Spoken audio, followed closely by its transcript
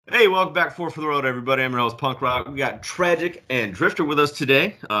Hey, welcome back to Four for the Road, everybody. I'm your host, Punk Rock. We got Tragic and Drifter with us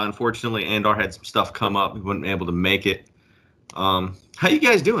today. Unfortunately, Andar had some stuff come up. We weren't able to make it. How you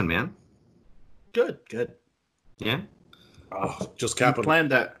guys doing, man? Good. Yeah? Just You capping. planned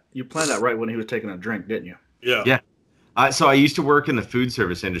that. You planned that right when he was taking a drink, didn't you? Yeah. So I used to work in the food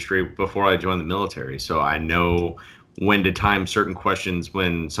service industry before I joined the military, so I know when to time certain questions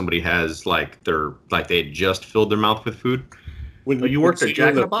when somebody has, they had just filled their mouth with food. When you worked at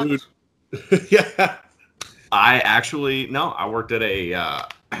Jack in the Box? Yeah. I worked at a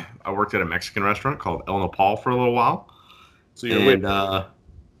Mexican restaurant called El Nopal for a little while. So you're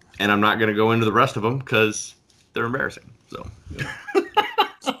and I'm not going to go into the rest of them because they're embarrassing. So,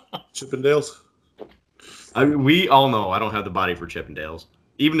 Chippendales. I mean, we all know I don't have the body for Chippendales,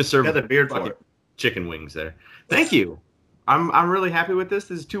 even to serve You got the beard for it. chicken wings there. Thank you. I'm really happy with this.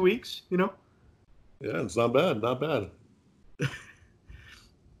 This is 2 weeks. Yeah, it's not bad.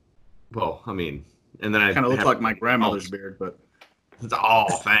 Well, I mean, and then I kind of looks like my grandmother's beard, but oh,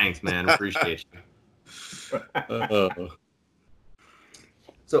 thanks, man. Appreciate you.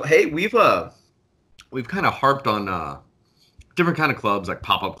 So hey, we've kind of harped on different kind of clubs like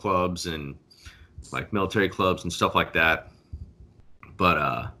pop-up clubs and like military clubs and stuff like that,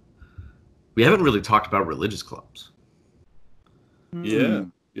 but we haven't really talked about religious clubs. Yeah.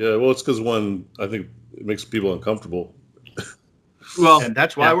 Well, it's because I think it makes people uncomfortable. Well, and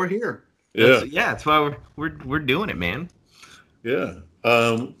that's why we're here. That's why we're doing it, man. Yeah.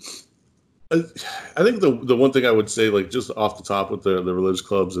 I think the one thing I would say, like just off the top with the religious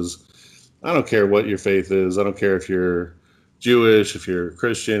clubs, is I don't care what your faith is. I don't care if you're Jewish, if you're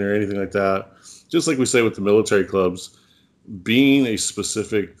Christian, or anything like that. Just like we say with the military clubs, being a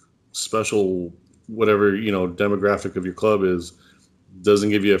specific, special, whatever demographic of your club is, doesn't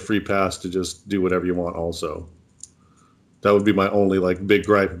give you a free pass to just do whatever you want. Also, that would be my only big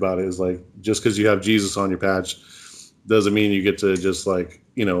gripe about it. Is just because you have Jesus on your patch doesn't mean you get to just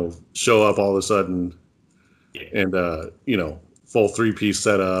show up all of a sudden and full 3-piece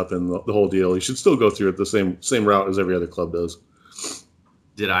setup and the whole deal. You should still go through it the same route as every other club does.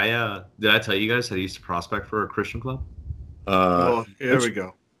 Did I tell you guys that I used to prospect for a Christian club? Here we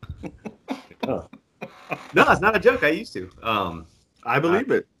go. Yeah. No, it's not a joke. I used to. I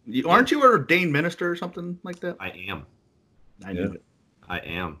believe it. Aren't you an ordained minister or something like that? I am. I knew it. I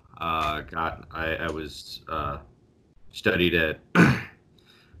am. I was studied at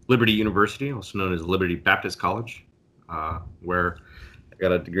Liberty University, also known as Liberty Baptist College, where I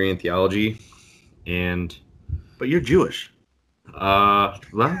got a degree in theology. But you're Jewish. Well,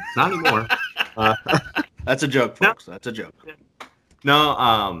 not anymore. That's a joke, folks. That's a joke. No,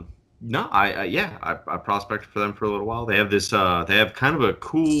 I prospected for them for a little while. They have this. They have kind of a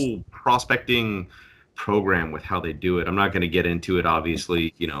cool prospecting program with how they do it. I'm not going to get into it.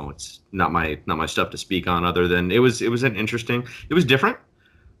 Obviously, it's not my stuff to speak on. Other than it was an interesting. It was different.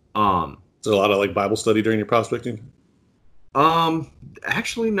 Is there a lot of Bible study during your prospecting?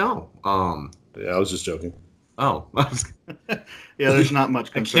 Actually, no. Yeah, I was just joking. Oh. Yeah, there's not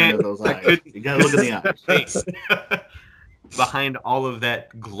much concern in those eyes. You got to look in the eyes. Behind all of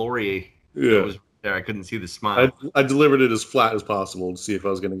that glory that was there, I couldn't see the smile. I delivered it as flat as possible to see if I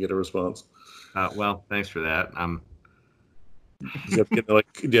was going to get a response. Well, thanks for that. Do you have to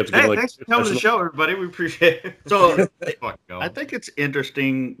get thanks for coming to the show, everybody. We appreciate it. So I think it's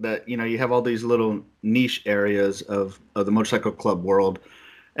interesting that you have all these little niche areas of the motorcycle club world,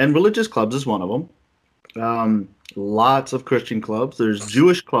 and religious clubs is one of them. Lots of Christian clubs. There's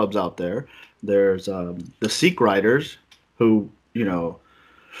Jewish clubs out there. There's the Sikh riders, who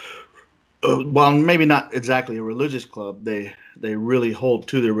while maybe not exactly a religious club, they really hold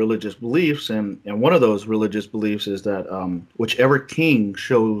to their religious beliefs, and one of those religious beliefs is that whichever king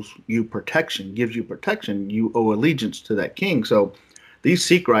shows you protection, gives you protection, you owe allegiance to that king. So these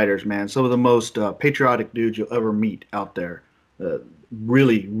Sikh riders, man, some of the most patriotic dudes you'll ever meet out there.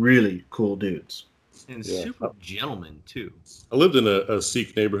 Really, really cool dudes. And super gentlemen, too. I lived in a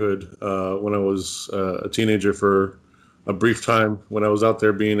Sikh neighborhood when I was a teenager for a brief time, when I was out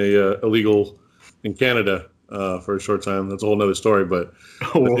there being illegal in Canada for a short time. That's a whole nother story. But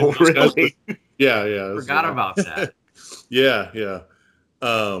really? Yeah. Forgot about that. Yeah.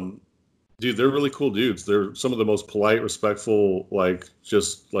 Dude, they're really cool dudes. They're some of the most polite, respectful,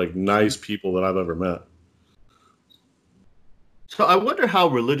 nice people that I've ever met. So I wonder how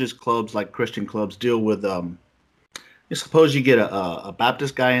religious clubs like Christian clubs deal with. Suppose you get a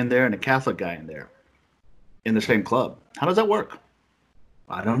Baptist guy in there and a Catholic guy in there, in the same club. How does that work?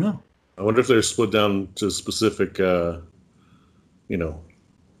 I don't know. I wonder if they're split down to specific, Or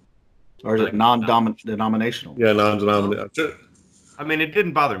is it non-denominational? Yeah, non-denominational. I mean, it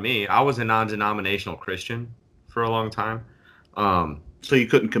didn't bother me. I was a non-denominational Christian for a long time. So you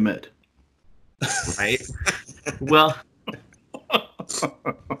couldn't commit. Right? Well,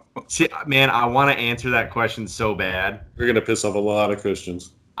 see, man, I want to answer that question so bad. You're gonna piss off a lot of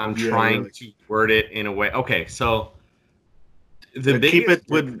Christians. I'm trying to word it in a way. Okay, so keep it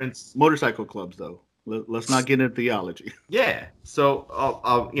with motorcycle clubs, though. Let's not get into theology. Yeah. So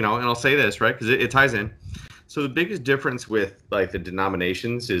I'll say this, right? Because it ties in. So the biggest difference with like the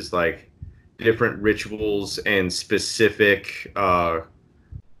denominations is like different rituals and specific, we'll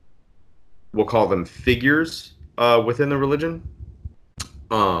call them figures within the religion.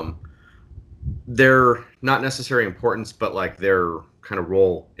 They're not necessary importance, but like their kind of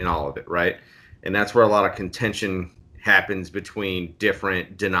role in all of it, right? And that's where a lot of contention happens between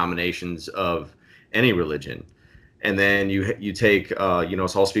different denominations of any religion. And then you take, so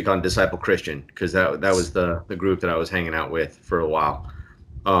I'll speak on Disciple Christian because that was the group that I was hanging out with for a while.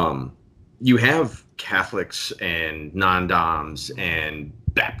 You have Catholics and non-doms and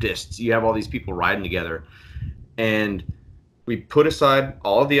Baptists. You have all these people riding together. And we put aside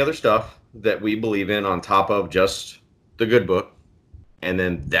all of the other stuff that we believe in on top of just the good book. And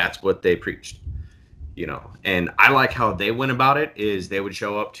then that's what they preached, And I like how they went about it is they would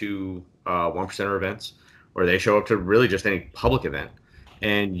show up to 1%er events, or they show up to really just any public event,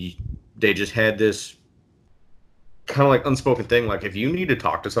 and they just had this kind of like unspoken thing, like if you need to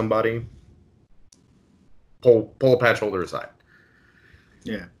talk to somebody, pull a patch holder aside.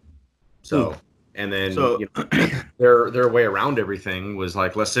 Yeah. So and then their way around everything was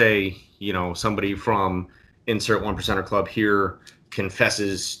like, let's say somebody from insert 1%er club here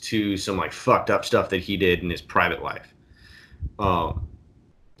confesses to some like fucked up stuff that he did in his private life.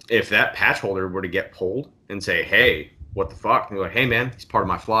 If that patch holder were to get pulled and say, hey, what the fuck? And you're like, hey man, he's part of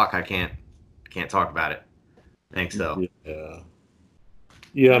my flock. I can't talk about it. Thanks though.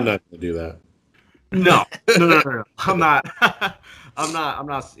 Yeah, I'm not gonna do that. No. I'm not,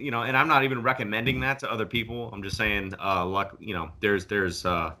 and I'm not even recommending that to other people. I'm just saying, there's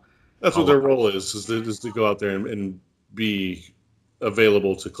that's what their role is to go out there and be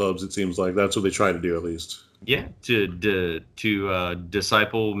available to clubs. It seems like that's what they try to do, at least. Yeah, to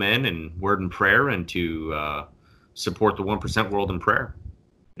disciple men in word and prayer, and to support the 1% world in prayer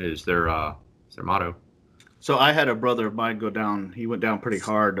is their motto. So I had a brother of mine go down. He went down pretty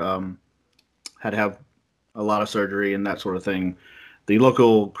hard. Had to have a lot of surgery and that sort of thing. The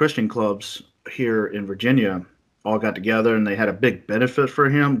local Christian clubs here in Virginia all got together, and they had a big benefit for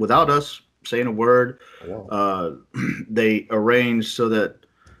him without us saying a word. Oh, wow. They arranged so that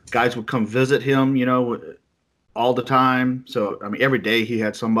guys would come visit him, all the time. So, I mean, every day he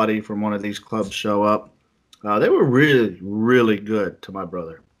had somebody from one of these clubs show up. They were really, really good to my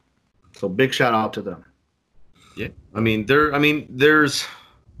brother. So big shout out to them. Yeah.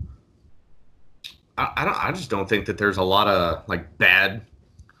 I just don't think that there's a lot of like bad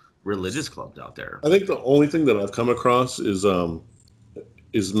religious clubs out there. I think the only thing that I've come across is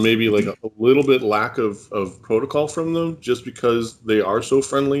maybe like a little bit lack of protocol from them, just because they are so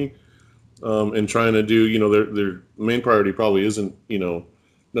friendly. And trying to do, their main priority probably isn't,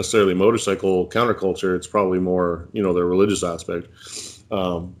 necessarily motorcycle counterculture. It's probably more, their religious aspect.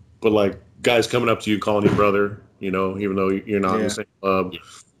 But like guys coming up to you, calling you brother, even though you're not in the same club,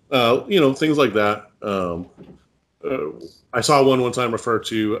 things like that. I saw one time refer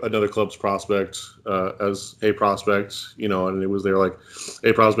to another club's prospect as, hey, prospect, and it was there like,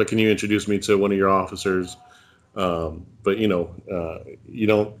 hey, prospect, can you introduce me to one of your officers? But you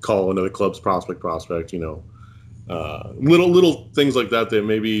don't call another club's prospect, little things like that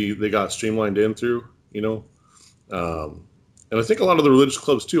maybe they got streamlined in through, and I think a lot of the religious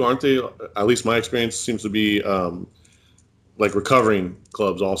clubs too, aren't they? At least my experience seems to be like recovering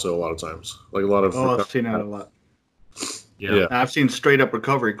clubs also a lot of times, like a lot of. I've seen that a lot. Yeah. I've seen straight up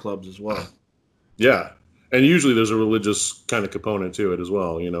recovery clubs as well. Yeah, and usually there's a religious kind of component to it as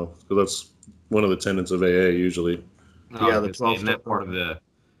well, because that's one of the tenets of AA usually. Yeah, the 12 isn't that part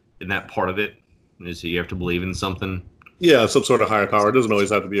of it? Is you have to believe in something? Yeah, some sort of higher power. It doesn't always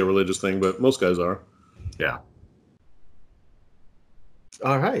have to be a religious thing, but most guys are. Yeah.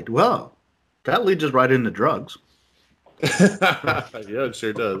 All right. Well, that leads us right into drugs. Yeah, it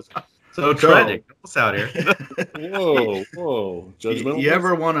sure does. So tragic. What's out here? Whoa. Judgmental. You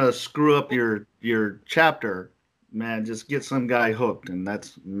ever want to screw up your chapter, man, just get some guy hooked, and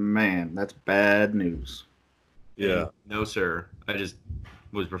that's bad news. Yeah. No, sir. I just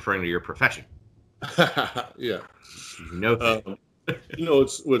was referring to your profession. Yeah. No.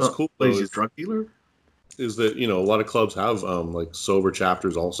 What's cool though is drug dealer is that a lot of clubs have like sober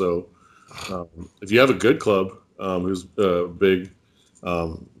chapters also. If you have a good club who's big,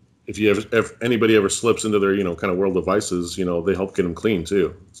 If anybody ever slips into their kind of world of vices, they help get them clean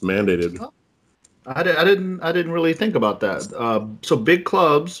too. It's mandated. I didn't really think about that. So big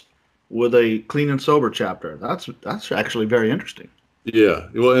clubs with a clean and sober chapter. That's actually very interesting. Yeah.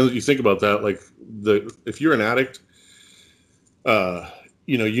 Well, and you think about that, like if you're an addict,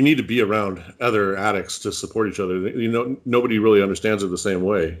 you need to be around other addicts to support each other. Nobody really understands it the same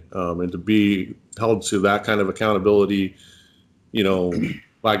way. And to be held to that kind of accountability,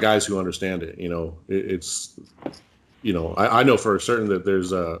 by guys who understand it, it's, I know for certain that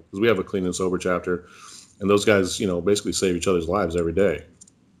there's because we have a clean and sober chapter, and those guys, basically save each other's lives every day.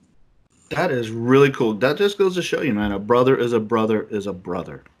 That is really cool. That just goes to show you, man, a brother is a brother is a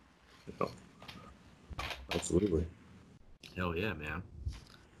brother. Yeah. Absolutely. Hell yeah, man.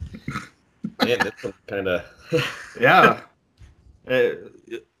 Man, that's kind of... Yeah.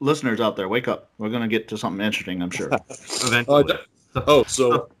 Listeners out there, wake up. We're going to get to something interesting, I'm sure. Eventually. I do have a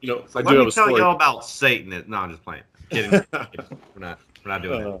story. Tell you all about Satan. No, I'm just playing. Kidding. We're not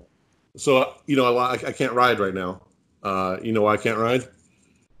doing that. So, I can't ride right now. You know why I can't ride?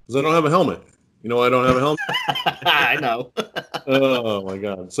 Because I don't have a helmet. You know why I don't have a helmet? I know. Oh my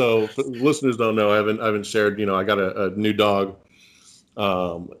God. So listeners don't know, I haven't shared, I got a new dog.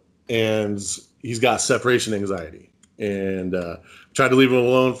 And he's got separation anxiety, and tried to leave him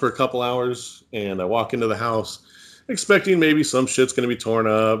alone for a couple hours. And I walk into the house expecting maybe some shit's going to be torn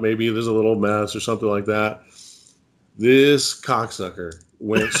up. Maybe there's a little mess or something like that. This cocksucker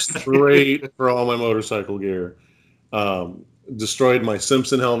went straight for all my motorcycle gear. Destroyed my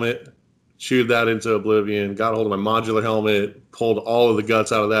Simpson helmet, chewed that into oblivion, got a hold of my modular helmet, pulled all of the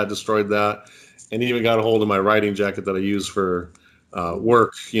guts out of that, destroyed that, and even got a hold of my riding jacket that I use for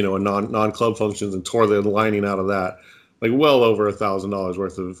work, and non-club functions, and tore the lining out of that. Like well over $1,000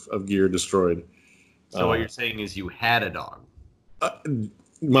 worth of gear destroyed. So what you're saying is you had a dog?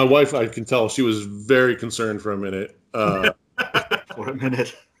 My wife, I can tell, she was very concerned for a minute. For a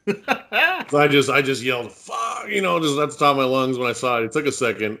minute. I just yelled, fuck, just at the top of my lungs when I saw it. It took a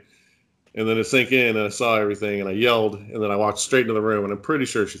second, and then it sank in, and I saw everything, and I yelled, and then I walked straight into the room, and I'm pretty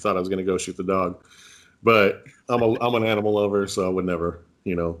sure she thought I was going to go shoot the dog. But I'm an animal lover, so I would never,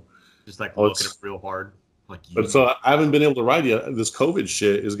 Just like looking at real hard. But so I haven't been able to ride yet. This COVID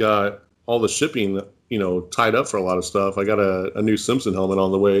shit has got all the shipping, tied up for a lot of stuff. I got a new Simpson helmet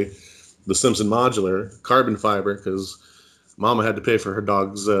on the way, the Simpson modular, carbon fiber, because Mama had to pay for her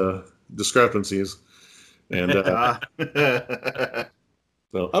dog's discrepancies. And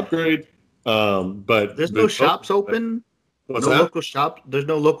so upgrade. But there's no shops open. What's that? Local shop. There's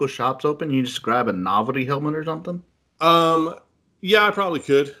no local shops open. You just grab a novelty helmet or something. Yeah, I probably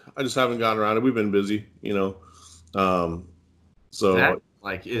could. I just haven't gotten around it. We've been busy, So that,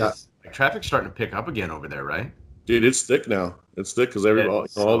 traffic's starting to pick up again over there, right? Dude, it's thick now. It's thick because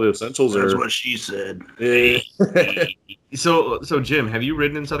all the essentials are. That's what she said. So Jim, have you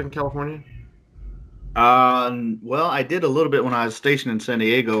ridden in Southern California? Well, I did a little bit when I was stationed in San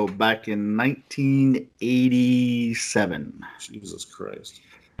Diego back in 1987. Jesus Christ.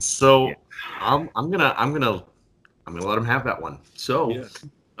 So yeah. I'm gonna let him have that one. So yeah.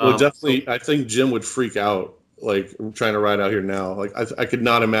 Well, definitely, I think Jim would freak out like trying to ride out here now. Like I could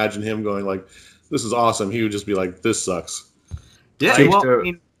not imagine him going like, "This is awesome." He would just be like, "This sucks." Yeah,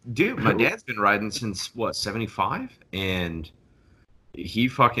 dude, my dad's been riding since 75, and he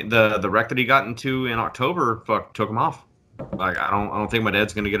fucking the wreck that he got into in October took him off. Like I don't think my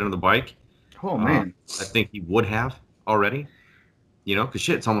dad's gonna get on the bike. Oh man, I think he would have already. Because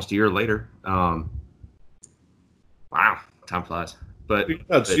shit, it's almost a year later. Wow, time flies. But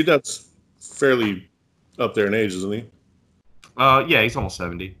your dad's fairly up there in age, isn't he? Yeah, he's almost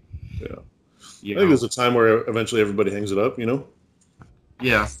 70. Yeah. I think there's a time where eventually everybody hangs it up,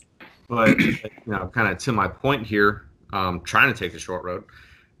 Yeah, but kind of to my point here, trying to take the short road.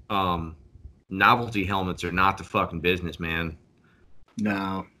 Novelty helmets are not the fucking business, man.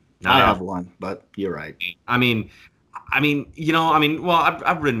 No, I have one, but you're right. Well,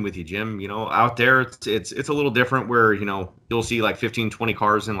 I've ridden with you, Jim. Out there, it's a little different where, you'll see like 15, 20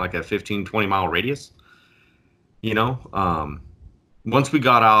 cars in like a 15, 20 mile radius. Once we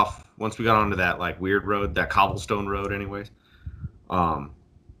got onto that like weird road, that cobblestone road anyways.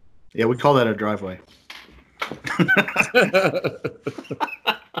 Yeah, we call that a driveway.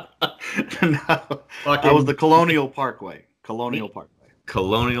 No, that was the Colonial Parkway. Colonial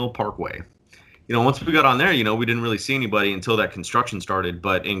Parkway. Once we got on there, we didn't really see anybody until that construction started.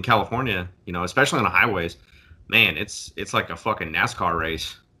 But in California, especially on the highways, man, it's like a fucking NASCAR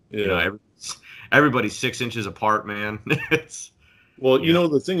race. Yeah. Everybody's 6 inches apart, man. Well, you know,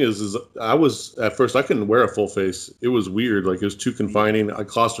 the thing is I was at first I couldn't wear a full face. It was weird, like it was too confining. I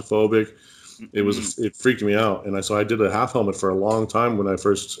claustrophobic. It freaked me out, and so I did a half helmet for a long time when I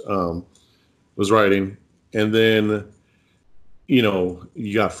first was riding, and then you know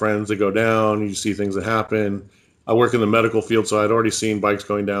you got friends that go down, you see things that happen. I work in the medical field, so I'd already seen bikes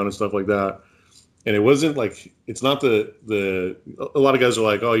going down and stuff like that. And it wasn't like it's not a lot of guys are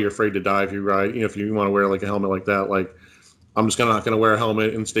like, oh, you're afraid to die if you ride, you know, if you want to wear like a helmet like that, like. I'm just not going to wear a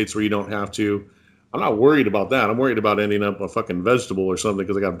helmet in states where you don't have to. I'm not worried about that. I'm worried about ending up a fucking vegetable or something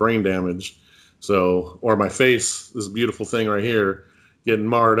because I got brain damage. So, or my face, this beautiful thing right here, getting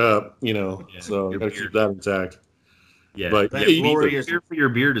marred up, you know. Yeah, so I got to keep that intact. Yeah, but that glorious beard for your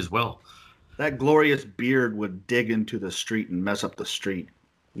beard as well. That glorious beard would dig into the street and mess up the street.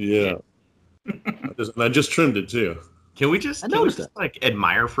 Yeah. I just trimmed it too. Can we just like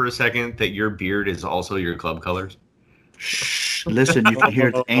admire for a second that your beard is also your club colors? Shh, listen, you can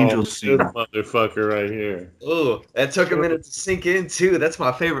hear the angels sing. Motherfucker right here. Oh, that took a minute to sink in too. That's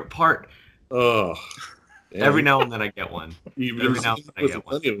my favorite part. Oh, every now and then I get one. Every now and then I get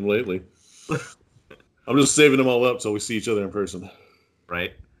one. Plenty of them lately. I'm just saving them all up so we see each other in person.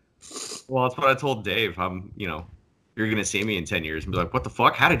 Right. Well, that's what I told Dave. You're gonna see me in 10 years and be like, "What the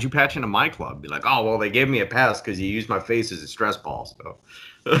fuck? How did you patch into my club?" Be like, "Oh, well, they gave me a pass because you used my face as a stress ball." So.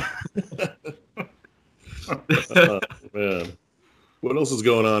 Man, what else is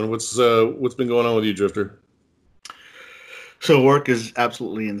going on? What's been going on with you, Drifter? So work is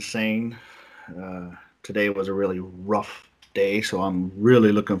absolutely insane. Today was a really rough day, so I'm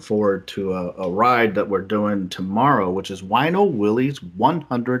really looking forward to a ride that we're doing tomorrow, which is Wino Willie's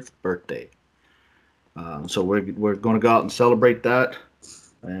 100th birthday. So we're going to go out and celebrate that,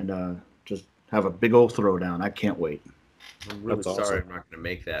 and just have a big old throwdown. I can't wait. I'm really sorry I'm not going to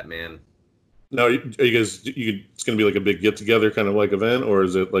make that, man. No, are you guys? It's going to be like a big get together kind of like event, or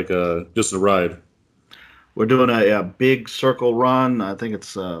is it like just a ride? We're doing a big circle run. I think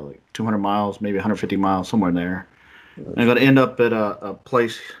it's like 200 miles, maybe 150 miles, somewhere in there. And I'm going to end up at a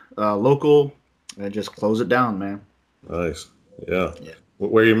place local and just close it down, man. Nice. Yeah.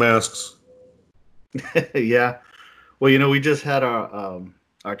 Wear your masks. Yeah. Well, we just had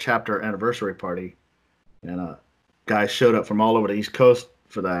our chapter anniversary party, and guys showed up from all over the East Coast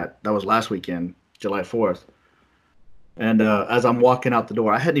for that. That was last weekend, July 4th. And as I'm walking out the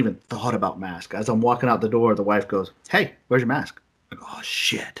door, I hadn't even thought about mask. As I'm walking out the door, the wife goes, "Hey, where's your mask?" I'm like, "Oh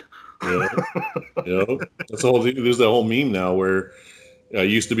shit." Yeah. There's that whole meme now where it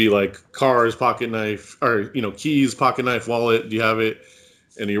used to be like cars, pocket knife, or keys, pocket knife, wallet. Do you have it?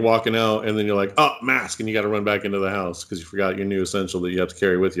 And you're walking out, and then you're like, "Oh, mask," and you got to run back into the house because you forgot your new essential that you have to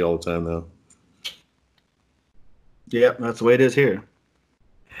carry with you all the time now. Yep, that's the way it is here.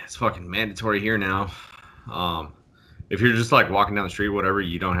 It's fucking mandatory here now. If you're just like walking down the street, whatever,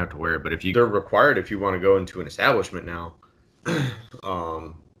 you don't have to wear it. But they're required if you want to go into an establishment now.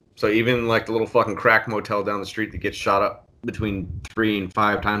 So even like the little fucking crack motel down the street that gets shot up between 3 and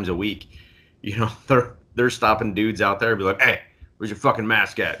 5 times a week, they're stopping dudes out there and be like, "Hey, where's your fucking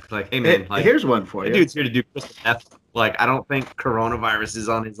mask at?" Like, "Hey man, like, here's one for you." Dude's here to do crystal meth. Like, I don't think coronavirus is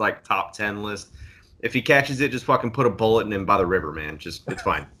on his like top 10 list. If he catches it, just fucking put a bullet in him by the river, man. It's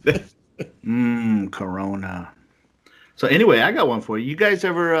fine. Corona. So anyway, I got one for you. You guys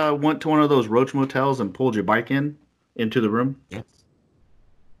ever went to one of those roach motels and pulled your bike into the room? Yes.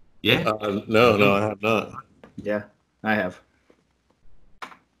 Yeah. No, I have not. Yeah, I have.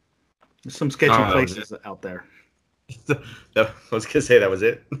 There's some sketchy places out there. I was gonna say that was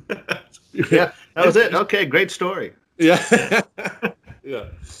it. Yeah, that was it. Okay, great story. Yeah. Yeah.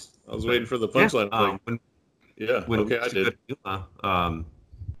 I was waiting for the punchline. When I did.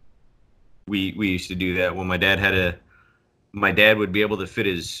 We used to do that when my dad would be able to fit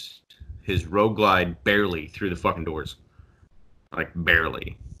his Road Glide barely through the fucking doors, like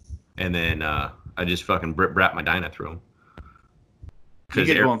barely, and then I just fucking wrap my Dyna through them. You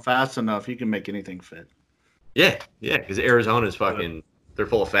get going fast enough, you can make anything fit. Yeah, because Arizona's fucking, they're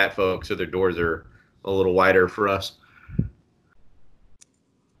full of fat folks, so their doors are a little wider for us.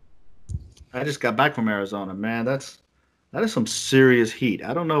 I just got back from Arizona, man. That is some serious heat.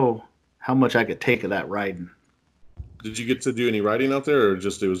 I don't know how much I could take of that riding. Did you get to do any riding out there, or it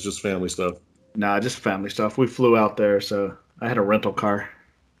was just family stuff? Nah, just family stuff. We flew out there, so I had a rental car.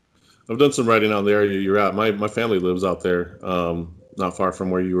 I've done some riding out in the area you're at. My family lives out there, not far from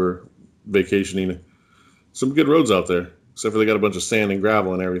where you were vacationing. Some good roads out there, except for they got a bunch of sand and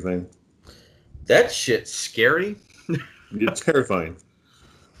gravel and everything. That shit's scary. It's terrifying.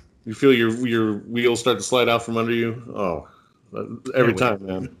 You feel your wheels start to slide out from under you. Oh, every time,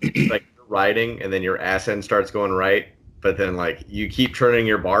 man. Like you're riding, and then your ass end starts going right, but then like you keep turning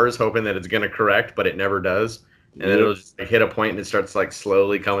your bars hoping that it's gonna correct, but it never does, and then it'll just like, hit a point and it starts like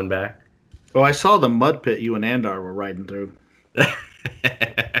slowly coming back. Oh, I saw the mud pit you and Andar were riding through.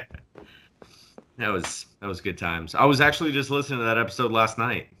 That was good times. I was actually just listening to that episode last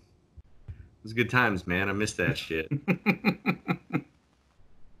night. It was good times, man. I missed that shit.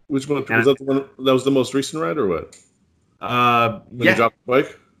 Which one was that? The one that was the most recent ride, or what? When he dropped the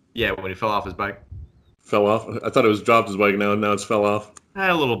bike. Yeah, when he fell off his bike. Fell off. I thought it was dropped his bike. Now it's fell off.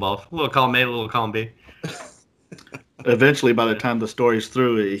 A little both. A little column A, a little column B. Eventually, by the time the story's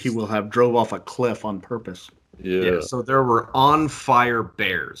through, he will have drove off a cliff on purpose. Yeah. So there were on fire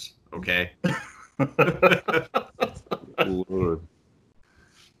bears. Okay. Lord.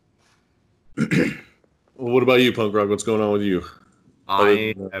 Well, what about you, Punk Rock? What's going on with you?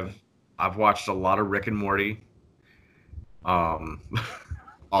 I've watched a lot of Rick and Morty. All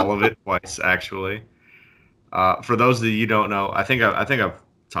of it twice, actually. For those of you who don't know, I think I've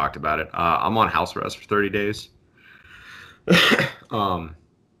talked about it. I'm on house arrest for 30 days. Can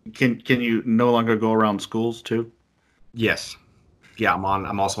you no longer go around schools too? Yes. Yeah,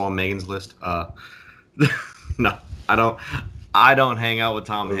 I'm also on Megan's list. No, I don't hang out with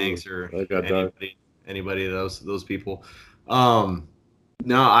Tom Hanks or anybody of those people.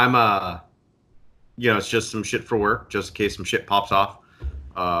 No, I'm it's just some shit for work, just in case some shit pops off.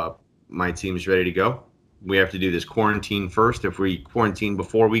 My team's ready to go. We have to do this quarantine first. If we quarantine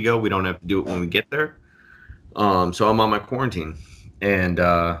before we go, we don't have to do it when we get there. So I'm on my quarantine, and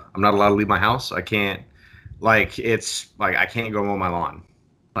I'm not allowed to leave my house. I can't, I can't go mow my lawn.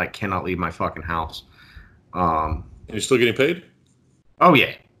 Like, cannot leave my fucking house. You're still getting paid? Oh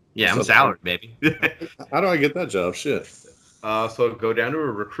yeah, I'm salaried, baby. How do I get that job? Shit. So go down to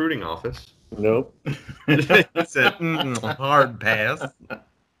a recruiting office. Nope. He said, hard pass.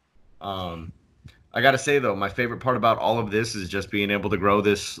 I gotta say though, my favorite part about all of this is just being able to grow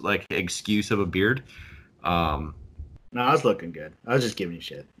this like excuse of a beard. No, I was looking good. I was just giving you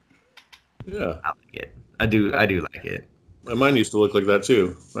shit. Yeah, I like it. I do like it. Mine used to look like that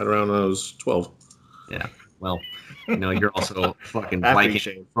too, right around when I was 12. Yeah. Well, you're also fucking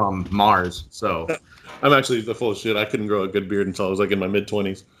Viking from Mars, so. I'm actually the full of shit. I couldn't grow a good beard until I was like in my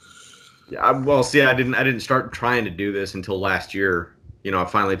mid-20s. Yeah. I didn't start trying to do this until last year. I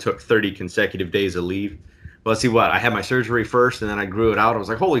finally took 30 consecutive days of leave. Well, let's see what I had my surgery first, and then I grew it out. I was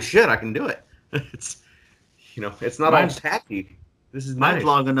like, holy shit, I can do it. It's not all tacky. This is mine's nice.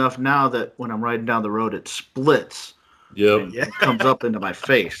 long enough now that when I'm riding down the road, it splits. Yep. It comes up into my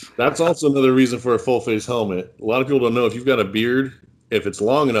face. That's also another reason for a full face helmet. A lot of people don't know if you've got a beard, if it's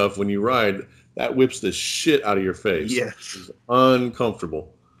long enough when you ride, that whips the shit out of your face. Yes. It's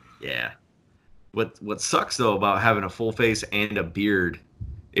uncomfortable. Yeah. What sucks though about having a full face and a beard,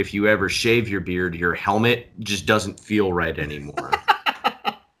 if you ever shave your beard, your helmet just doesn't feel right anymore.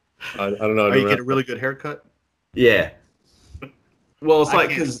 I don't know. Or you get a really good haircut? Yeah. Well, it's I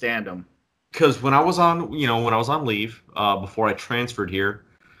like can't stand them. Because when I was on leave before I transferred here,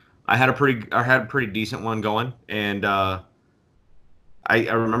 I had a pretty decent one going, and I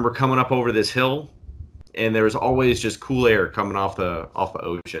remember coming up over this hill, and there was always just cool air coming off the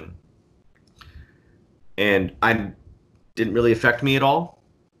ocean, and I didn't really affect me at all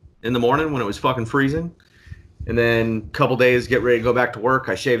in the morning when it was fucking freezing. And then a couple days, get ready to go back to work.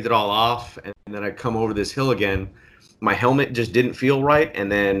 I shaved it all off, and then I come over this hill again. My helmet just didn't feel right,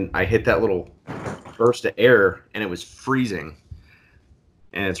 and then I hit that little burst of air, and it was freezing.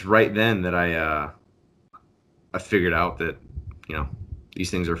 And it's right then that I figured out that these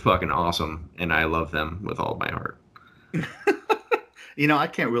things are fucking awesome, and I love them with all my heart. I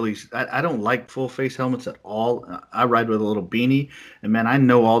can't really. I don't like full face helmets at all. I ride with a little beanie, and man, I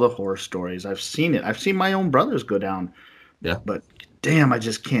know all the horror stories. I've seen it. I've seen my own brothers go down. Yeah. But damn, I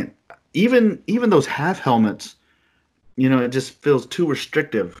just can't. Even those half helmets. It just feels too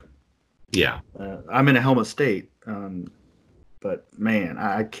restrictive. Yeah. I'm in a helmet state, but man,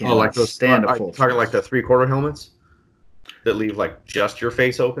 I can't like those, stand a full. Talking like the 3/4 helmets that leave like just your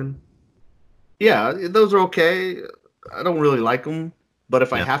face open. Yeah, those are okay. I don't really like them, but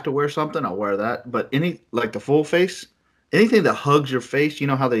if I have to wear something, I'll wear that. But like the full face, anything that hugs your face, you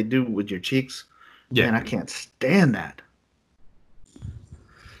know how they do with your cheeks. Yeah. Man, I can't stand that.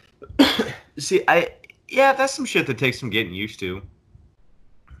 See, that's some shit that takes some getting used to.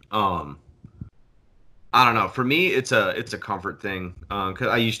 I don't know. For me, it's a comfort thing. 'Cause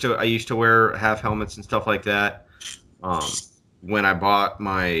I used to wear half helmets and stuff like that. When I bought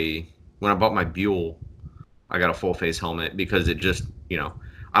my Buell, I got a full face helmet because it just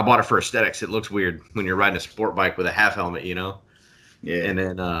I bought it for aesthetics. It looks weird when you're riding a sport bike with a half helmet, Yeah. And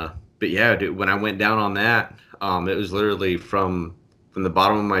then yeah, dude, when I went down on that, it was literally from the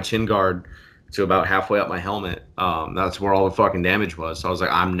bottom of my chin guard to about halfway up my helmet. That's where all the fucking damage was. So I was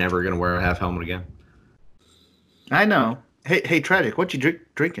like, I'm never gonna wear a half helmet again. I know. Hey, Tragic, what you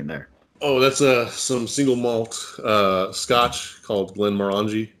drinking there? Oh, that's some single malt Scotch called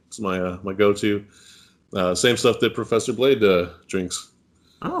Glenmorangie. It's my go-to. Same stuff that Professor Blade drinks.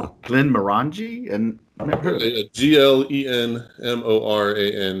 Oh, Glenmorangie, and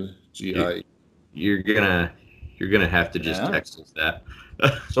GLENMORANGI. You're gonna have to just text us that.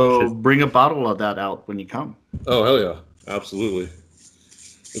 So bring a bottle of that out when you come. Oh hell yeah, absolutely.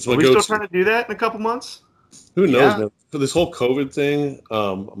 It's Are we still trying to do that in a couple months? Who knows, man? For this whole COVID thing,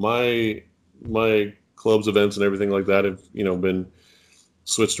 my clubs, events, and everything like that have been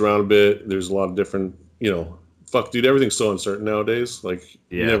switched around a bit. There's a lot of different, fuck, dude, everything's so uncertain nowadays. Like,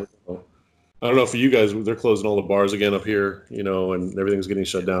 you never know. I don't know for you guys, they're closing all the bars again up here, and everything's getting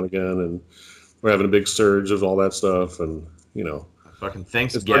shut down again, and we're having a big surge of all that stuff, and fucking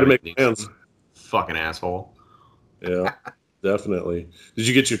thanks. It's hard to make plans. Fucking asshole. Yeah, definitely. Did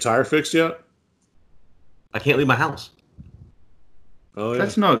you get your tire fixed yet? I can't leave my house. Oh, yeah.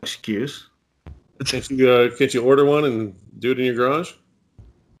 That's no excuse. Can't you order one and do it in your garage?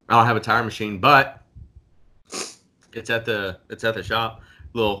 I don't have a tire machine, but it's at the shop.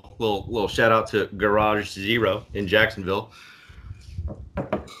 Little shout out to Garage Zero in Jacksonville.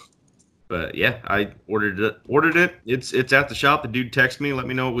 But yeah, I ordered it. It's at the shop. The dude texted me, let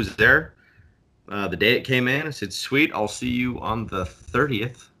me know it was there. The day it came in, I said, "Sweet, I'll see you on the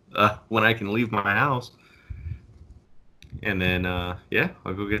 30th when I can leave my house." And then, I'll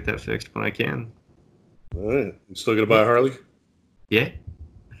go get that fixed when I can. All right. You still going to buy a Harley? Yeah.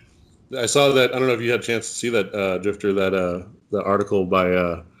 I saw that. I don't know if you had a chance to see that, Drifter, that the article by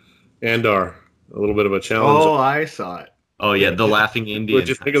Andar. A little bit of a challenge. Oh, I saw it. Oh, yeah. The Laughing Indian. What'd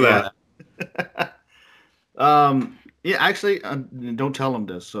you think of that? Yeah, actually, don't tell them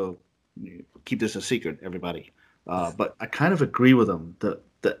this. So keep this a secret, everybody. But I kind of agree with them. The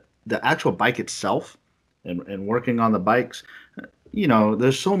actual bike itself, and working on the bikes,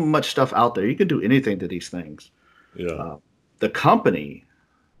 there's so much stuff out there. You can do anything to these things. Yeah. The company's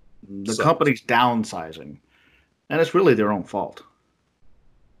downsizing, and it's really their own fault.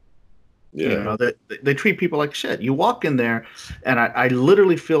 Yeah. They treat people like shit. You walk in there, and I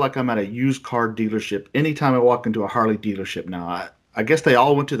literally feel like I'm at a used car dealership anytime I walk into a Harley dealership now. I guess they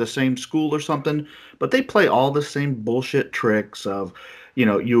all went to the same school or something, but they play all the same bullshit tricks of,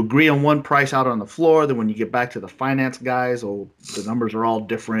 you agree on one price out on the floor, then when you get back to the finance guys, the numbers are all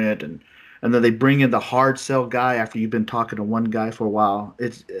different, and then they bring in the hard sell guy after you've been talking to one guy for a while.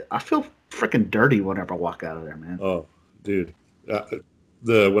 I feel freaking dirty whenever I walk out of there, man. Oh, dude.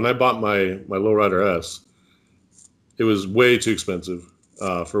 When I bought my Lowrider S, it was way too expensive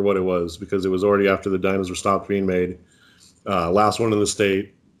for what it was, because it was already after the dynos were stopped being made. Last one in the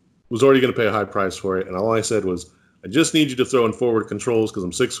state. Was already going to pay a high price for it, and all I said was, I just need you to throw in forward controls because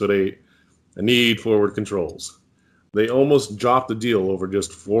I'm 6'8". I need forward controls. They almost dropped the deal over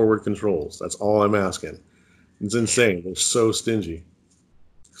just forward controls. That's all I'm asking. It's insane. They're so stingy.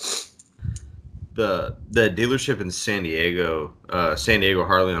 The dealership in San Diego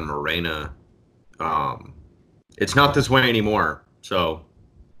Harley on Morena, it's not this way anymore. So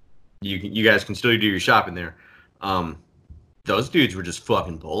you guys can still do your shopping there. Those dudes were just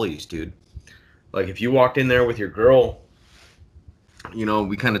fucking bullies, dude. Like, if you walked in there with your girl,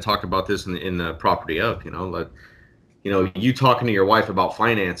 we kind of talked about this in the Property Up, you talking to your wife about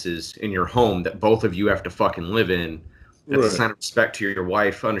finances in your home that both of you have to fucking live in. That's a sign of respect to your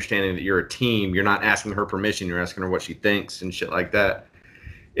wife, understanding that you're a team. You're not asking her permission. You're asking her what she thinks and shit like that.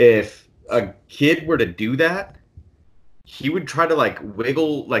 If a kid were to do that, he would try to, like,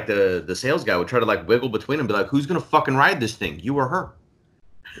 wiggle, like the sales guy would try to, like, wiggle between them, be like, who's going to fucking ride this thing, you or her?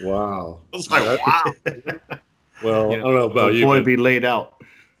 Wow. I was like, wow. Well, I don't know about you. Boy, be laid out.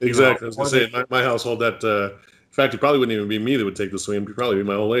 Exactly. I was going to say, my household, that, in fact, it probably wouldn't even be me that would take the swing. It'd probably be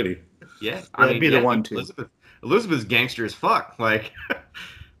my old lady. Yeah. I'd be the one, too. Elizabeth's gangster as fuck. Like,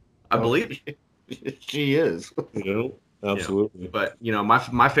 I believe she is. Absolutely. But,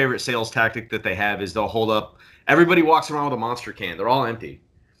 my favorite sales tactic that they have is they'll hold up. Everybody walks around with a Monster can. They're all empty.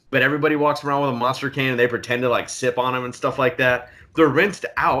 But everybody walks around with a Monster can and they pretend to, like, sip on them and stuff like that. They're rinsed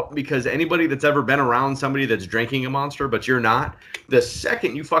out because anybody that's ever been around somebody that's drinking a Monster, but you're not, the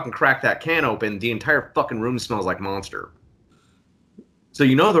second you fucking crack that can open, the entire fucking room smells like Monster. So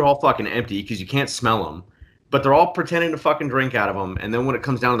they're all fucking empty because you can't smell them. But they're all pretending to fucking drink out of them. And then when it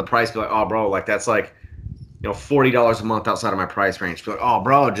comes down to the price, be like, oh, bro, like, that's like, $40 a month outside of my price range. Be like, oh,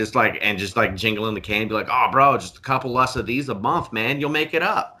 bro, just like jingling the can. Be like, oh, bro, just a couple less of these a month, man. You'll make it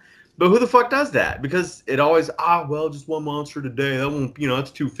up. But who the fuck does that? Because it always, well, just one monster today. That won't,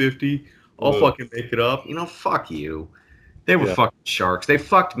 that's 250. I'll fucking make it up. Fuck you. They were fucking sharks. They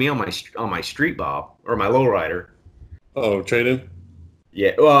fucked me on my street bob or my lowrider. Oh, trade-in?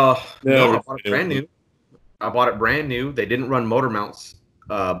 Yeah. Well, no, I bought it brand new. I bought it brand new. They didn't run motor mounts,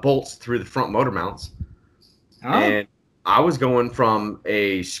 bolts through the front motor mounts. Oh. And I was going from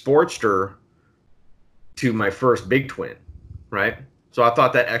a Sportster to my first big twin, right? So I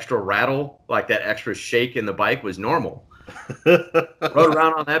thought that extra rattle, like that extra shake in the bike was normal. Rode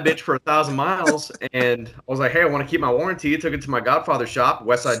around on that bitch for 1,000 miles, and I was like, hey, I want to keep my warranty. I took it to my Godfather shop,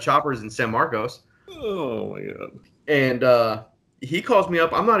 Westside Choppers in San Marcos. Oh, my God. And he calls me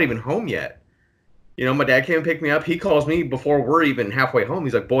up. I'm not even home yet. My dad came and picked me up. He calls me before we're even halfway home.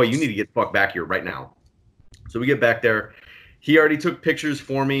 He's like, boy, you need to get the fuck back here right now. So we get back there. He already took pictures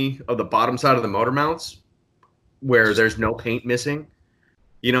for me of the bottom side of the motor mounts where there's no paint missing.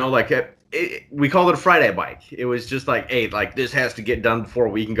 We called it a Friday bike. It was just like, hey, like this has to get done before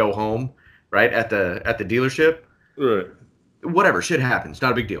we can go home, right, at the dealership. Right. Whatever, shit happens.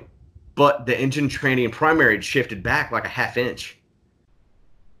 Not a big deal. But the engine tranny and primary had shifted back like a half inch.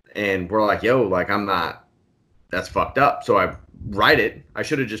 And we're like, yo, like that's fucked up. So I ride it. I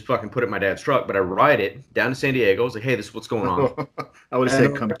should have just fucking put it in my dad's truck, but I ride it down to San Diego. I was like, hey, this is what's going on. I would have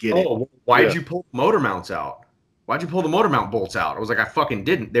said, come get it. Why'd you pull the motor mounts out? Why'd you pull the motor mount bolts out? I was like, I fucking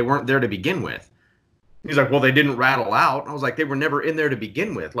didn't. They weren't there to begin with. He's like, well, they didn't rattle out. I was like, they were never in there to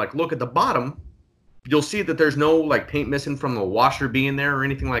begin with. Like, look at the bottom. You'll see that there's no, like, paint missing from the washer being there or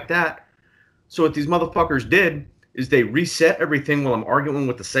anything like that. So what these motherfuckers did is they reset everything while I'm arguing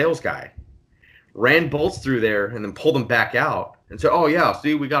with the sales guy. Ran bolts through there and then pulled them back out and said, oh, yeah,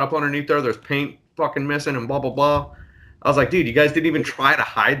 see, we got up underneath there. There's paint fucking missing and blah, blah, blah. I was like, dude, you guys didn't even try to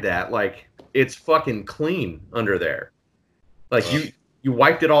hide that. Like, it's fucking clean under there. Like, you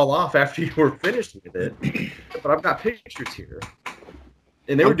wiped it all off after you were finished with it. But I've got pictures here.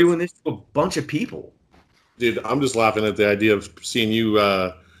 And they were doing this to a bunch of people. Dude, I'm just laughing at the idea of seeing you,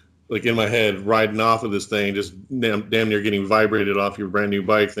 like in my head, riding off of this thing, just damn near getting vibrated off your brand new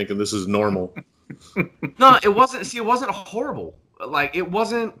bike, thinking this is normal. No, it wasn't. See, it wasn't horrible. Like, it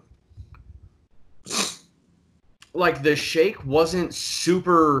wasn't. Like, the shake wasn't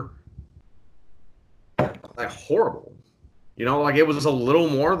super. Like, horrible. Like, it was a little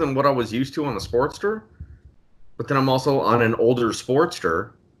more than what I was used to on the Sportster. But then I'm also on an older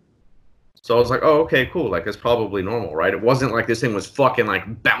Sportster. So I was like, oh, okay, cool. Like, that's probably normal, right? It wasn't like this thing was fucking,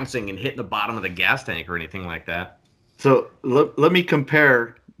 like, bouncing and hitting the bottom of the gas tank or anything like that. So let me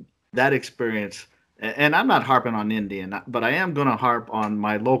compare that experience. And I'm not harping on Indian, but I am going to harp on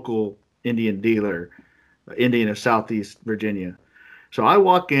my local Indian dealer, Indian of Southeast Virginia. So I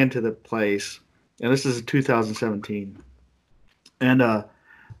walk into the place, and this is 2017, and I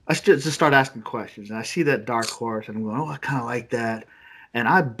just start asking questions. And I see that dark horse, and I'm going, oh, I kind of like that. And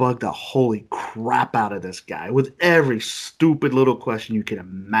I bugged the holy crap out of this guy with every stupid little question you can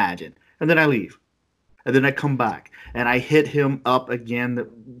imagine. And then I leave. And then I come back. And I hit him up again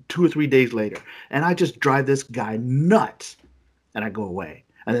 2 or 3 days later. And I just drive this guy nuts. And I go away.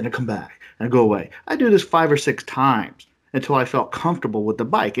 And then I come back. And I go away. I do this 5 or 6 times until I felt comfortable with the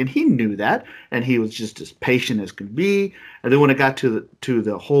bike. And he knew that. And he was just as patient as could be. And then when it got to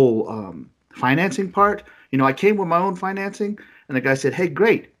the whole financing part, I came with my own financing. And the guy said, hey,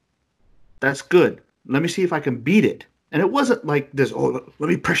 great. That's good. Let me see if I can beat it. And it wasn't like this, oh, let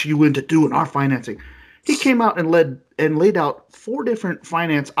me pressure you into doing our financing. He came out and laid out 4 different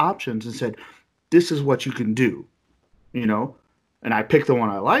finance options and said, this is what you can do. And I picked the one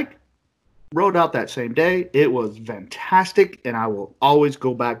I like, rode out that same day. It was fantastic. And I will always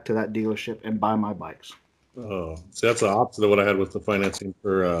go back to that dealership and buy my bikes. Oh, so that's the opposite of what I had with the financing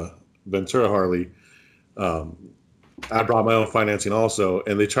for Ventura Harley. I brought my own financing also,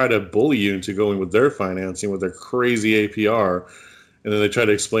 and they try to bully you into going with their financing with their crazy APR, and then they try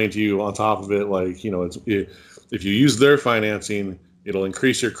to explain to you on top of it, like, if you use their financing, it'll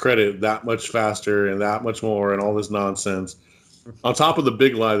increase your credit that much faster and that much more and all this nonsense. On top of the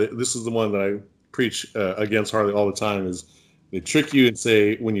big lie, this is the one that I preach against Harley all the time, is they trick you and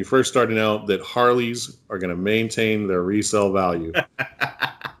say when you're first starting out that Harleys are going to maintain their resale value.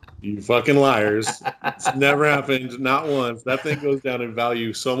 You fucking liars. It's never happened. Not once. That thing goes down in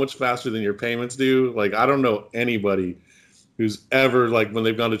value so much faster than your payments do. Like, I don't know anybody who's ever, like, when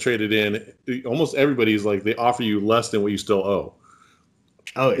they've gone to trade it in, almost everybody's like, they offer you less than what you still owe.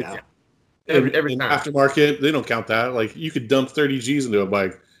 Oh, yeah. Every time. Aftermarket, they don't count that. Like, you could dump 30 G's into a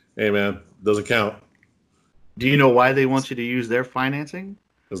bike. Hey, man, doesn't count. Do you know why they want you to use their financing?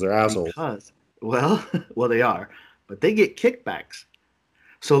 Because they're assholes. Well, they are. But they get kickbacks.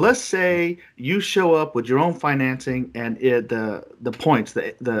 So let's say you show up with your own financing, and the points,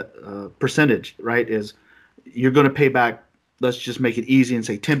 the percentage, right, is you're going to pay back. Let's just make it easy and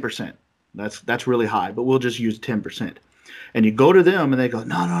say 10%. That's really high, but we'll just use 10%. And you go to them, and they go,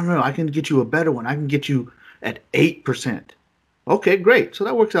 no, no, no, I can get you a better one. I can get you at 8%. Okay, great. So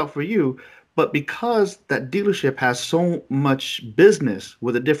that works out for you. But because that dealership has so much business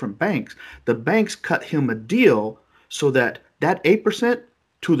with the different banks, the banks cut him a deal so that 8%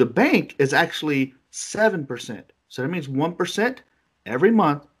 to the bank is actually 7%. So that means 1% every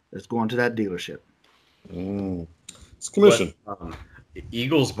month is going to that dealership. It's commission. But,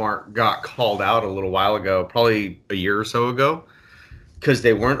 Eagles Mart got called out a little while ago, probably a year or so ago, because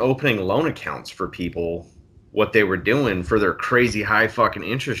they weren't opening loan accounts for people. What they were doing for their crazy high fucking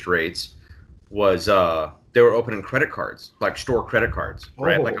interest rates was they were opening credit cards, like store credit cards,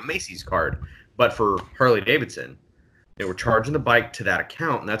 right? Like a Macy's card, but for Harley Davidson. They were charging the bike to that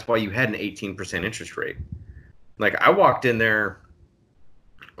account, and that's why you had an 18% interest rate. Like, I walked in there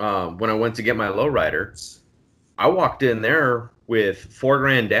when I went to get my lowrider. I walked in there with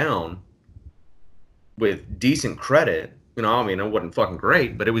 $4,000 down, with decent credit. You know, I mean, it wasn't fucking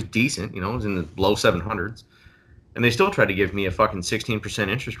great, but it was decent. You know, it was in the low 700s, and they still tried to give me a fucking 16%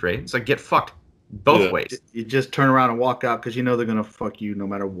 interest rate. It's like, get fucked both ways. You just turn around and walk out because you know they're gonna fuck you no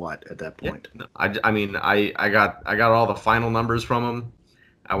matter what at that point. Yeah. I got all the final numbers from them.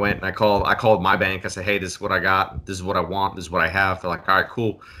 I went and I called my bank. I said, hey, this is what I got. This is what I want. This is what I have. They're like, all right,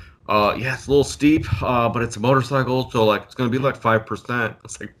 cool. Yeah, it's a little steep, but it's a motorcycle, so like it's gonna be like 5%.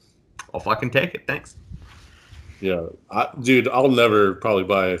 It's like, I'll fucking take it. Thanks. Yeah, dude, I'll never probably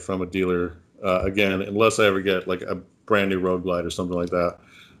buy from a dealer again unless I ever get like a brand new Road Glide or something like that.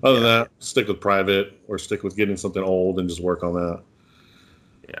 Other than that, stick with private or stick with getting something old and just work on that.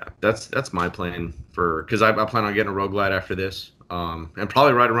 Yeah, that's my plan because I plan on getting a Road Glide after this, and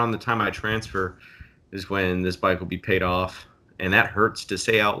probably right around the time I transfer is when this bike will be paid off, and that hurts to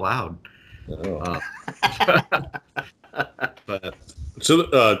say out loud. Oh. But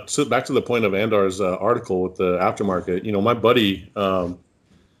so back to the point of Andar's article with the aftermarket. You know, my buddy goes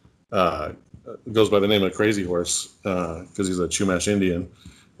by the name of Crazy Horse because he's a Chumash Indian.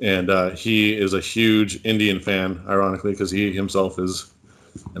 And he is a huge Indian fan, ironically, because he himself is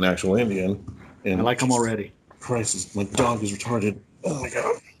an actual Indian. And I like him already. Christ, my dog is retarded. Oh, my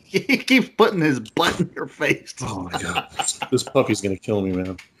God. He keeps putting his butt in your face. Oh, my God. This puppy's going to kill me,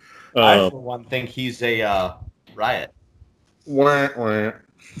 man. I, for one, think he's a riot. But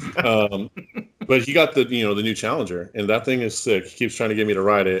he got the new Challenger, and that thing is sick. He keeps trying to get me to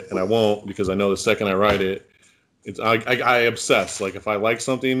ride it, and I won't because I know the second I ride it, I obsess. Like, if I like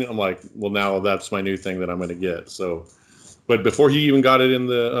something, I'm like, well, now that's my new thing that I'm going to get. So, but before he even got it in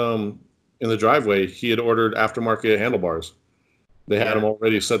the driveway, he had ordered aftermarket handlebars. They had them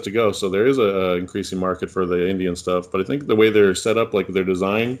already set to go. So there is a increasing market for the Indian stuff. But I think the way they're set up, like their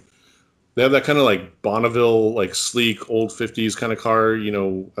design, they have that kind of like Bonneville, like sleek old 50s kind of car,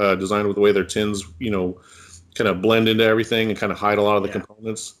 designed with the way their tins, kind of blend into everything and kind of hide a lot of the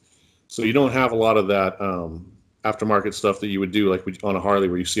components. So you don't have a lot of that aftermarket stuff that you would do like on a Harley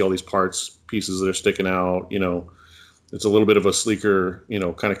where you see all these parts, pieces that are sticking out. It's a little bit of a sleeker,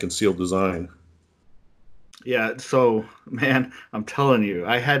 kind of concealed design. Yeah, so, man, I'm telling you,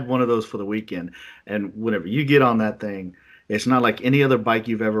 I had one of those for the weekend, and whenever you get on that thing, it's not like any other bike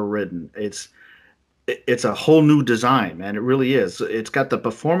you've ever ridden. It's a whole new design, man. It really is. It's got the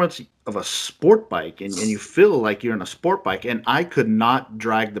performance of a sport bike, and you feel like you're in a sport bike, and I could not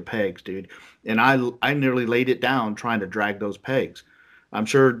drag the pegs, dude. And I nearly laid it down trying to drag those pegs. I'm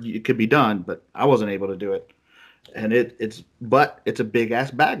sure it could be done, but I wasn't able to do it. And it's a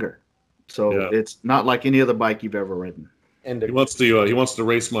big-ass bagger. So it's not like any other bike you've ever ridden. And he wants to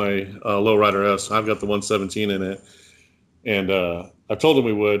race my Lowrider S. I've got the 117 in it, and I told him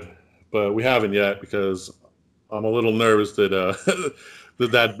we would, but we haven't yet because I'm a little nervous that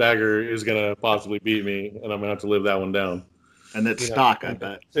that bagger is gonna possibly beat me, and I'm gonna have to live that one down. And it's stock, I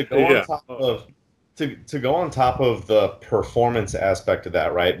bet. To go on top of the performance aspect of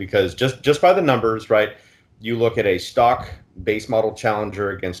that, right? Because just by the numbers, right? You look at a stock base model Challenger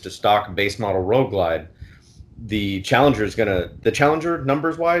against a stock base model Road Glide, the Challenger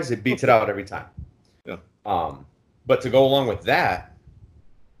numbers wise, it beats it out every time. Yeah. But to go along with that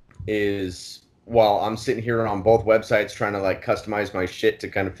is while I'm sitting here on both websites trying to like customize my shit to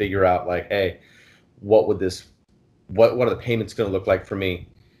kind of figure out like, hey, what are the payments going to look like for me?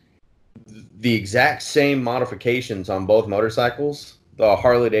 The exact same modifications on both motorcycles, the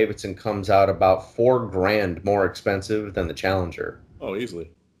Harley Davidson comes out about $4,000 more expensive than the Challenger. Oh,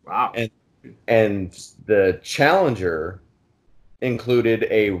 easily. Wow. And the Challenger included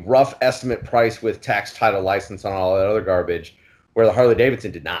a rough estimate price with tax, title, license, on all that other garbage, where the Harley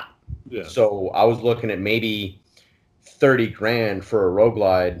Davidson did not. Yeah. So I was looking at maybe 30 grand for a Road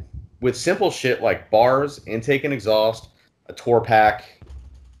Glide with simple shit like bars, intake and exhaust, a tour pack,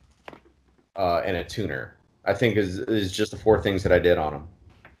 and a tuner. I think is just the 4 things that I did on them.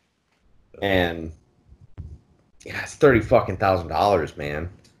 And yeah, it's $30,000, man.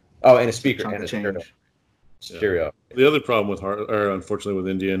 Oh, and a speaker and a stereo. The other problem with unfortunately with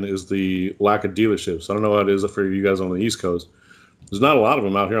Indian is the lack of dealerships. I don't know how it is for you guys on the East Coast. There's not a lot of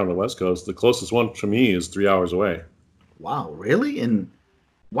them out here on the West Coast. The closest one to me is 3 hours away. Wow, really? And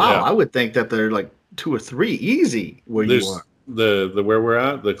wow, I would think that they're like 2 or 3 easy where you are. The where we're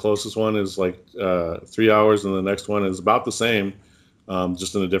at, the closest one is like 3 hours, and the next one is about the same,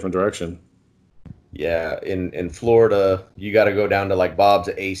 just in a different direction. Yeah, in Florida, you got to go down to like Bob's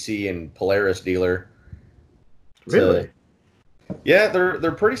AC and Polaris dealer. Really? Yeah,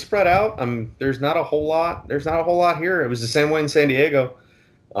 they're pretty spread out. There's not a whole lot. There's not a whole lot here. It was the same way in San Diego.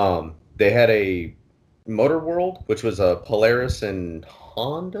 They had a Motor World, which was a Polaris and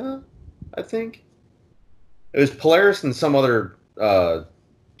Honda, I think. It was Polaris and some other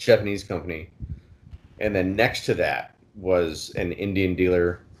Japanese company. And then next to that was an Indian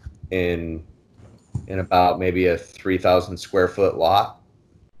dealer in about maybe a 3,000 square foot lot.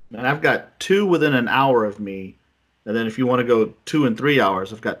 And I've got 2 within an hour of me. And then if you want to go 2 and 3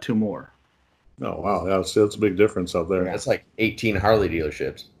 hours, I've got 2 more. Oh, wow. That's a big difference out there. That's like 18 Harley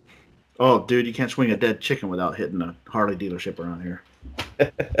dealerships. Oh, dude, you can't swing a dead chicken without hitting a Harley dealership around here.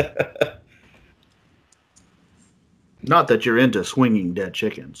 Not that you're into swinging dead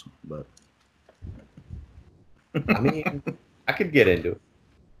chickens, but... I mean, I could get into it.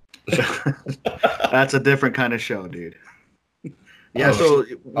 That's a different kind of show, dude. Yeah, so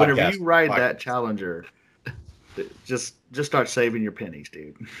whenever you ride that Challenger, just start saving your pennies,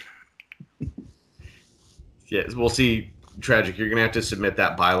 dude. Yeah, we'll see. Tragic, you're gonna have to submit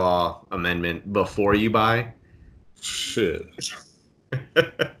that bylaw amendment before you buy. Shit.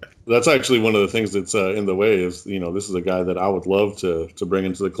 That's actually one of the things that's in the way. Is this is a guy that I would love to bring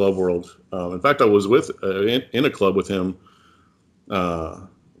into the club world. In fact, I was in a club with him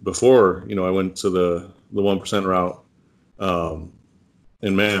before I went to the 1% route.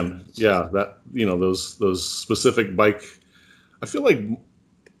 And man, yeah, that those specific bike. I feel like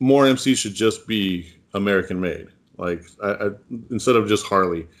more MCs should just be American made. Like I instead of just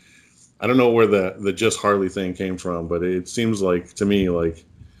Harley. I don't know where the just Harley thing came from, but it seems like to me like,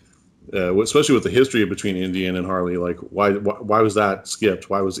 especially with the history between Indian and Harley, like why was that skipped?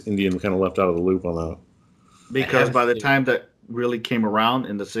 Why was Indian kind of left out of the loop on that? Because by the time that really came around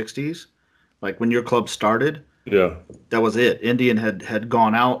in the 60s, like when your club started, yeah, that was it. Indian had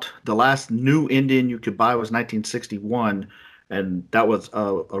gone out. The last new Indian you could buy was 1961, and that was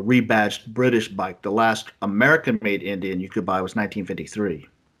a rebadged British bike. The last American-made Indian you could buy was 1953.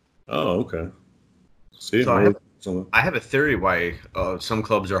 Oh, okay. See, so I have a theory why some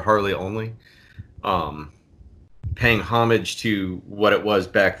clubs are Harley only, paying homage to what it was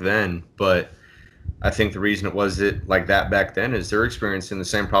back then. But I think the reason it was like that back then is they're experiencing the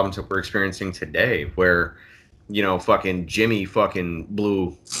same problems that we're experiencing today, where fucking Jimmy fucking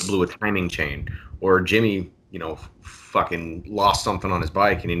blew a timing chain, or Jimmy fucking lost something on his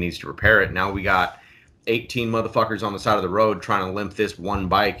bike and he needs to repair it. Now we got 18 motherfuckers on the side of the road trying to limp this one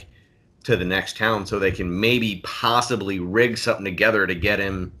bike to the next town so they can maybe possibly rig something together to get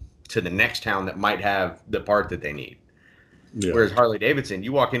him to the next town that might have the part that they need. Yeah. Whereas Harley Davidson,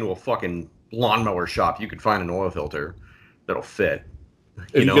 you walk into a fucking lawnmower shop, you could find an oil filter that'll fit.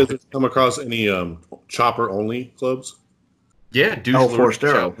 Have you guys come across any chopper only clubs? Yeah,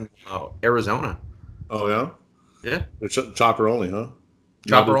 Forestero, Arizona. Oh yeah, yeah. They're chopper only, huh?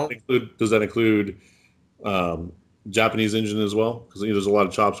 Chopper only. Does that include Japanese engine as well? Because there's a lot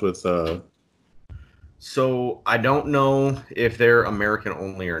of chops with. So I don't know if they're American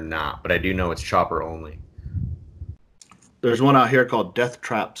only or not, but I do know it's chopper only. There's one out here called Death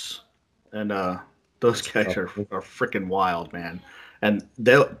Traps, and those guys are freaking wild, man. And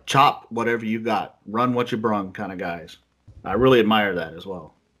they'll chop whatever you got, run what you brung kind of guys. I really admire that as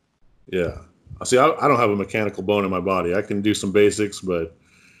well. Yeah. See, I don't have a mechanical bone in my body. I can do some basics, but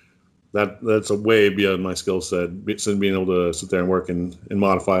that's a way beyond my skill set. Being able to sit there and work and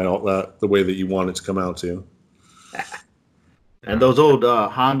modify all that the way that you want it to come out to. And those old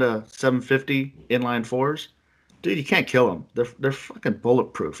Honda 750 inline fours, dude, you can't kill them. They're fucking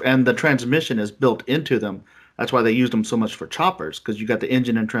bulletproof, and the transmission is built into them. That's why they used them so much for choppers, because you got the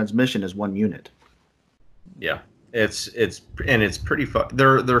engine and transmission as one unit. Yeah, it's pretty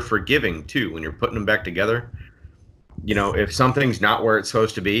they're forgiving too when you're putting them back together. if something's not where it's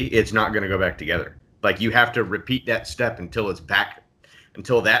supposed to be, it's not going to go back together. Like you have to repeat that step until it's back,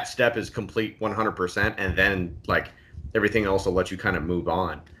 until that step is complete 100%, and then like everything else will let you kind of move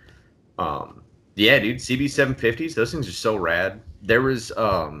on. Yeah, dude, CB750s, those things are so rad. That was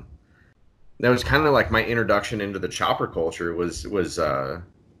kind of like my introduction into the chopper culture was a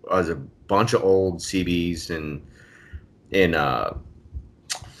bunch of old CBs and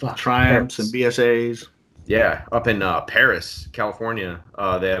Triumphs and BSAs. Yeah, up in Paris, California,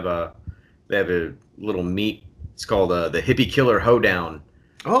 they have a little meet. It's called the Hippie Killer Hoedown.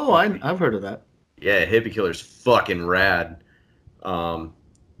 Oh, I've heard of that. Yeah, Hippie Killer's fucking rad.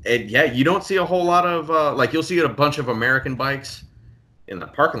 And yeah, you don't see a whole lot of like you'll see a bunch of American bikes in the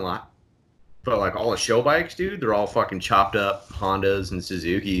parking lot, but like all the show bikes, dude, they're all fucking chopped up Hondas and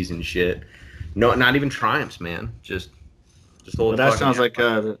Suzukis and shit. No, not even Triumphs, man. Just old. Well, that sounds like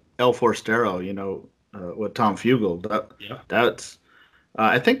L Forstero, with Tom Fugel. That's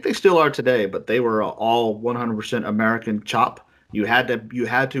I think they still are today, but they were all 100% American chop. You had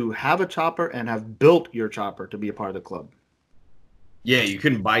to have a chopper and have built your chopper to be a part of the club. Yeah, you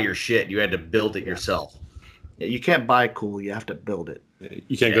couldn't buy your shit. You had to build it yourself. Yeah, you can't buy cool. You have to build it.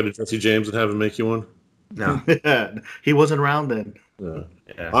 You can't go to Jesse James and have him make you one? No. He wasn't around then.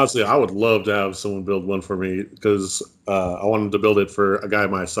 Yeah. Honestly, I would love to have someone build one for me because I wanted to build it for a guy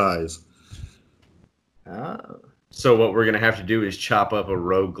my size. So what we're going to have to do is chop up a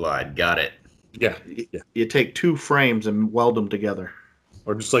Road Glide. Got it. Yeah. You take 2 frames and weld them together.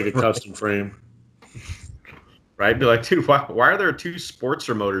 Or just like a custom frame. Right? Be like, dude, why are there 2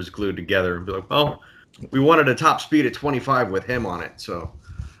 Sportster motors glued together? And be like, well, we wanted a top speed at 25 with him on it, so.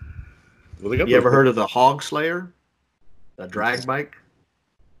 Well, you ever heard of the Hog Slayer? The drag bike?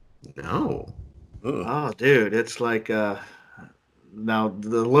 No. Oh, dude, it's like, now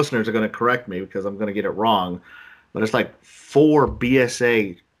the listeners are going to correct me because I'm going to get it wrong, but it's like 4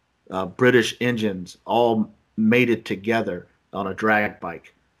 BSA British engines all mated together on a drag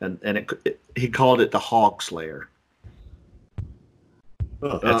bike. And he called it the Hog Slayer.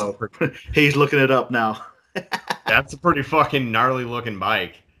 Oh, he's looking it up now. That's a pretty fucking gnarly looking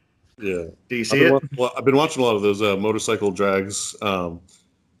bike. Yeah. Do you see it? I've been watching a lot of those motorcycle drags,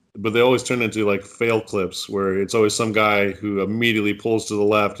 but they always turn into like fail clips where it's always some guy who immediately pulls to the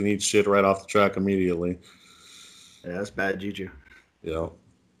left and eats shit right off the track immediately. Yeah, that's bad juju. Yeah. I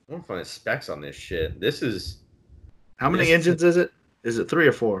want to find specs on this shit. This is... How many engines is it? Is it 3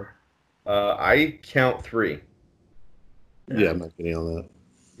 or 4? I count 3. Yeah, I'm not getting on that.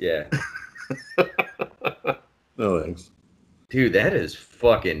 Yeah. No thanks. Dude, that is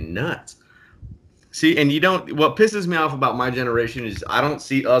fucking nuts. See, and what pisses me off about my generation is I don't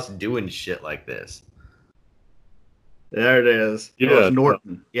see us doing shit like this. There it is. Yeah, it's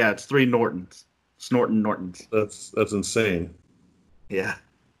Norton. Yeah, it's 3 Nortons. Snorton Nortons. That's insane. Yeah.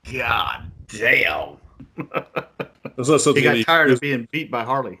 God damn. That's not something he got tired of being beat by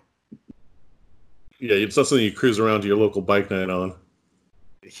Harley. Yeah, it's not something you cruise around to your local bike night on.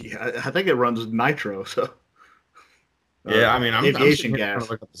 Yeah, I think it runs nitro, so. Yeah, I mean, I'm aviation trying gas.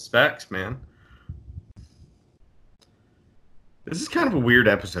 to look up the specs, man. This is kind of a weird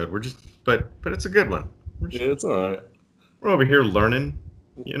episode. But it's a good one. Yeah, it's all right. We're over here learning,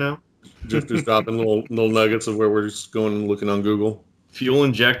 Just dropping little nuggets of where we're just going and looking on Google. Fuel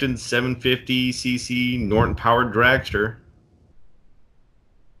injected 750cc Norton powered dragster.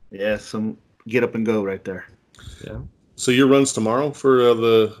 Yeah, some get up and go right there. Yeah. So your run's tomorrow for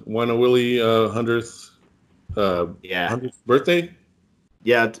the Wino Willie 100th 100th birthday?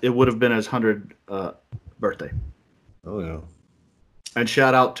 Yeah, it would have been his 100th birthday. Oh, yeah. And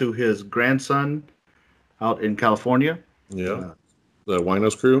shout out to his grandson out in California. Yeah. The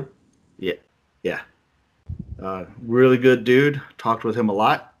Winos crew? Yeah. Really good dude. Talked with him a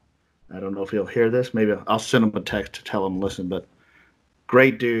lot. I don't know if he'll hear this. Maybe I'll send him a text to tell him to listen. But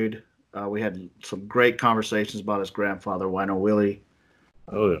great dude. We had some great conversations about his grandfather, Wino Willie.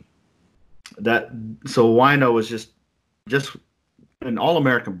 Oh, yeah. So Wino was just an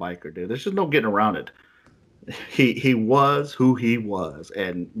all-American biker, dude. There's just no getting around it. He was who he was,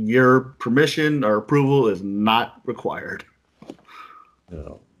 and your permission or approval is not required.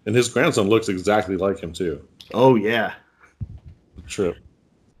 Yeah. And his grandson looks exactly like him, too. Oh, yeah. Trip.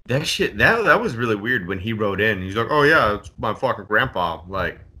 That shit, that was really weird when he wrote in. He's like, oh, yeah, it's my fucking grandpa.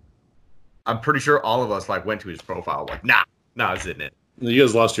 Like, I'm pretty sure all of us, like, went to his profile. Like, nah, this isn't it. You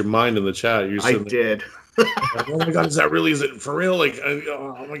guys lost your mind in the chat. I did. Like, oh, my God, is it for real? Like,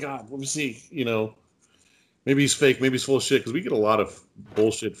 oh, my God, let me see. Maybe he's fake. Maybe he's full of shit. Because we get a lot of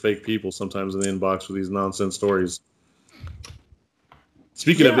bullshit fake people sometimes in the inbox with these nonsense stories.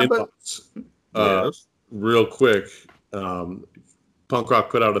 Speaking of inbox, real quick, Punk Rock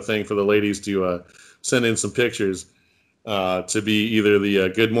put out a thing for the ladies to send in some pictures to be either the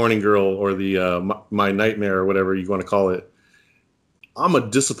Good Morning Girl or the My Nightmare or whatever you want to call it. I'm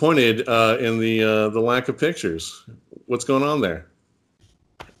disappointed in the lack of pictures. What's going on there?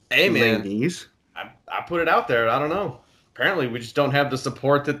 Hey, man. Ladies. I put it out there. I don't know. Apparently, we just don't have the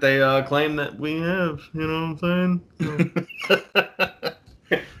support that they claim that we have. You know what I'm saying?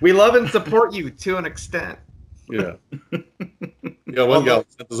 We love and support you to an extent. Yeah. Yeah, one gal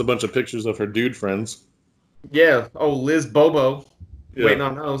sent us a bunch of pictures of her dude friends. Yeah. Oh, Liz Bobo. Yeah. Waiting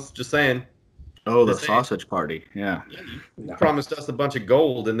on those. Just saying. Oh, the sausage party. Yeah. You promised us a bunch of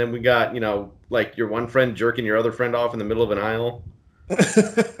gold, and then we got, like your one friend jerking your other friend off in the middle of an aisle.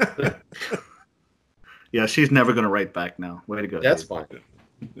 Yeah, she's never going to write back now. Way to go. That's fine.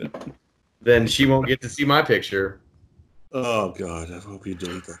 Yeah. Then she won't get to see my picture. Oh, God. I hope you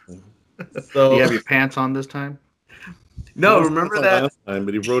delete that thing. So, do you have your pants on this time? No, remember that? Last time,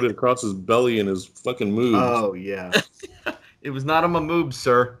 but he wrote it across his belly and his fucking moves. Oh, yeah. It was not on my moobs,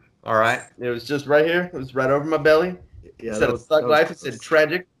 sir. All right? It was just right here. It was right over my belly. Yeah, Instead of Thug Life, it said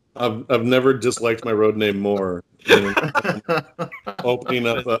tragic. I've never disliked my road name more than opening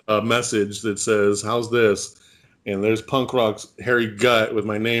up a message that says, "How's this?" And there's Punk Rock's hairy gut with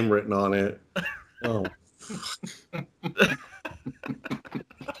my name written on it. Oh.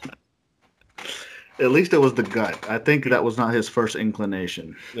 At least it was the gut. I think that was not his first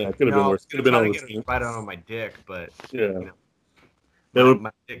inclination. Yeah, it could have been worse. Could have been on the team. Right on my dick, but yeah,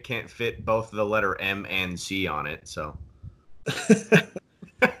 my dick can't fit both the letter M and C on it. So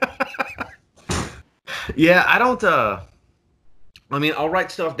yeah, I don't. I mean, I'll write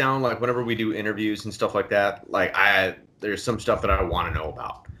stuff down like whenever we do interviews and stuff like that. Like there's some stuff that I want to know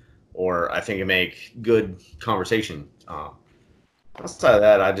about, or I think it make good conversation. Outside of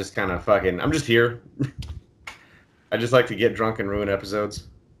that, I just kind of I'm just here. I just like to get drunk and ruin episodes.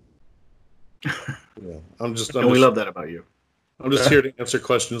 Yeah, we love that about you. I'm just here to answer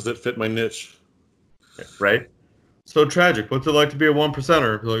questions that fit my niche. Right? So tragic. What's it like to be a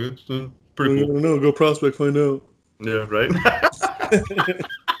 1%er? Like, it's pretty cool. No, go prospect, find out. Yeah, right?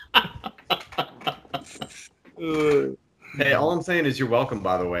 Hey, all I'm saying is you're welcome,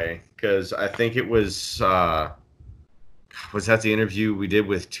 by the way, because I think it was that the interview we did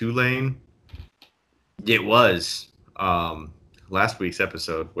with Tulane? It was last week's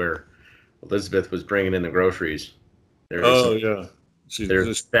episode where Elizabeth was bringing in the groceries. Yeah.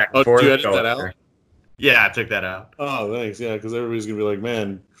 There's back and forth. Did you edit that out? Yeah, I took that out. Oh, thanks. Yeah, because everybody's going to be like,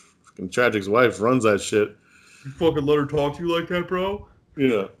 man, fucking Tragic's wife runs that shit. You fucking let her talk to you like that, bro?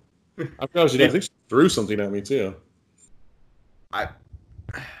 Yeah. I think she threw something at me, too. I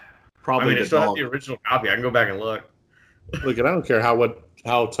still have the original copy. I can go back and look. Look, and I don't care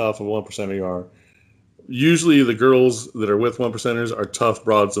how tough of a 1%er you are. Usually the girls that are with 1%ers are tough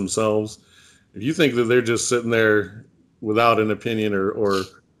broads themselves. If you think that they're just sitting there without an opinion or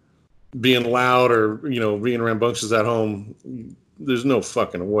being loud or, being rambunctious at home, there's no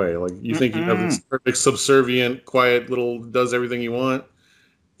fucking way. Like, you think you have this perfect subservient, quiet little does everything you want?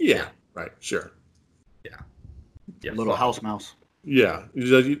 Yeah, right, sure. Yeah, little house mouse. Yeah,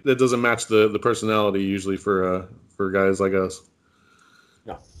 that doesn't match the personality usually for guys like us.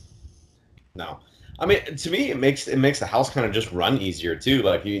 No. I mean, to me, it makes the house kind of just run easier too.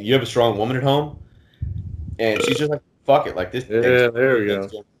 Like you have a strong woman at home, and she's just like, "Fuck it," like this. Yeah, there we go.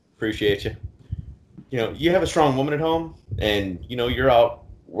 Appreciate you. You have a strong woman at home, and you're out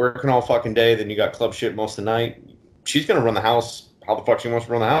working all fucking day. Then you got club shit most of the night. She's gonna run the house. How the fuck she wants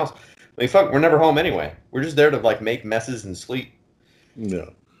to run the house? I mean, fuck, we're never home anyway. We're just there to like make messes and sleep. Yeah,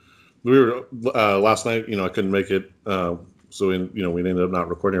 we were last night. I couldn't make it, so we ended up not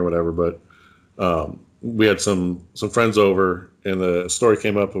recording or whatever. But we had some friends over, and the story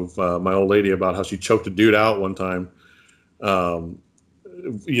came up of my old lady about how she choked a dude out one time.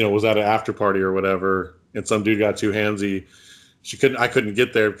 Was at an after party or whatever, and some dude got too handsy. I couldn't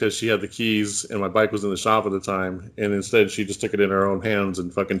get there because she had the keys, and my bike was in the shop at the time. And instead, she just took it in her own hands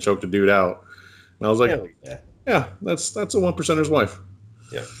and fucking choked a dude out. And I was like, yeah, that's a 1%er's wife.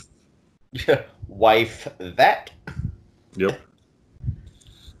 Yeah. Wife that. Yep.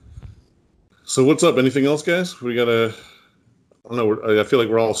 So what's up? Anything else, guys? We gotta. I don't know. I feel like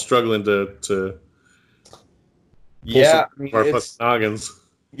we're all struggling to yeah, our noggins.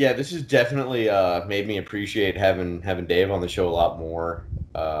 Yeah, this has definitely made me appreciate having Dave on the show a lot more.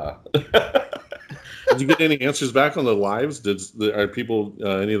 Did you get any answers back on the lives? Are people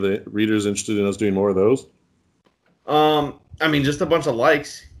any of the readers interested in us doing more of those? I mean, just a bunch of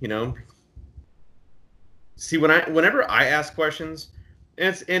likes, See, whenever I ask questions,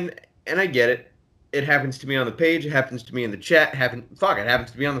 and I get it, It happens to me on the page. It happens to me in the chat. It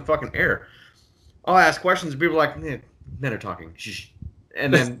happens to me on the fucking air. I'll ask questions, and people are like, men are talking. Shh.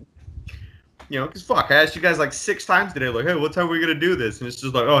 And then, because I asked you guys like 6 times today, like, hey, what time are we going to do this? And it's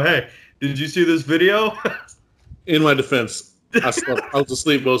just like, oh, hey, did you see this video? In my defense, I was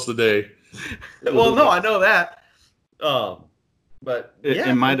asleep most of the day. Well, no, I know that. But yeah.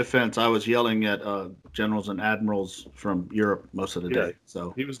 In my defense, I was yelling at generals and admirals from Europe most of the day.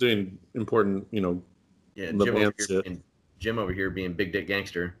 So he was doing important, Jim over here being big dick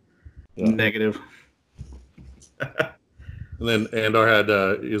gangster. Yeah. Negative. And then Andar had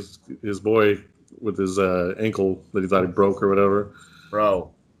his boy with his ankle that he thought he broke or whatever.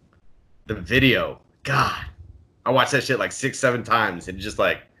 Bro, the video, God, I watched that shit like 6-7 times, and just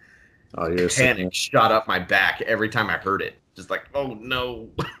like panic shot up my back every time I heard it. Just like, oh no.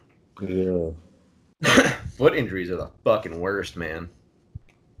 Yeah. Foot injuries are the fucking worst, man.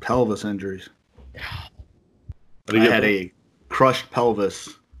 Pelvis injuries. I had a crushed pelvis.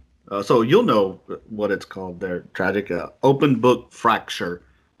 So you'll know what it's called there, tragic. Open book fracture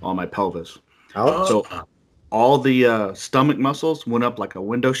on my pelvis. Oh. So all the stomach muscles went up like a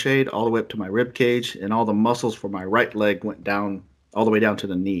window shade all the way up to my rib cage, and all the muscles for my right leg went down all the way down to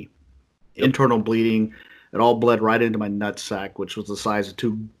the knee. Yep. Internal bleeding. It all bled right into my nutsack, which was the size of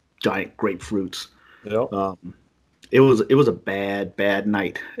 2 giant grapefruits. Yep. It was a bad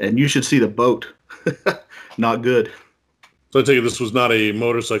night, and you should see the boat. Not good. So I take it this was not a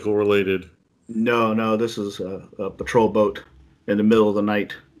motorcycle related. No, this is a patrol boat in the middle of the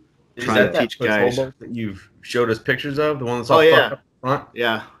night. Is trying to teach guys that you've showed us pictures of, the one that's all fucked up front?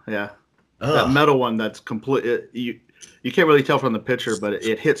 Yeah. That metal one that's complete. You can't really tell from the picture, but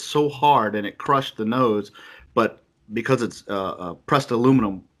it hit so hard and it crushed the nose. But because it's pressed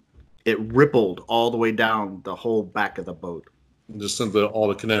aluminum, it rippled all the way down the whole back of the boat. Just sent all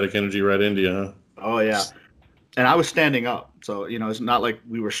the kinetic energy right into you, huh? Oh yeah. And I was standing up, so it's not like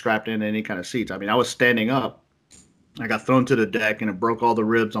we were strapped into any kind of seats. I mean, I was standing up. I got thrown to the deck, and it broke all the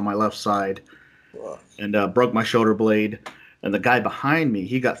ribs on my left side, and broke my shoulder blade. And the guy behind me,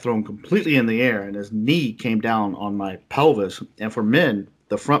 he got thrown completely in the air, and his knee came down on my pelvis. And for men,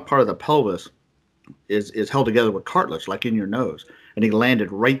 the front part of the pelvis is held together with cartilage, like in your nose. And he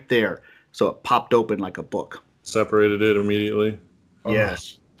landed right there, so it popped open like a book. Separated it immediately.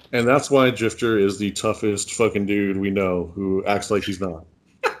 Yes. And that's why Drifter is the toughest fucking dude we know who acts like he's not.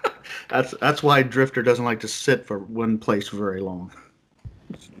 That's why Drifter doesn't like to sit for one place very long.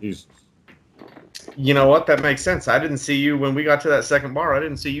 He's... You know what? That makes sense. I didn't see you when we got to that second bar. I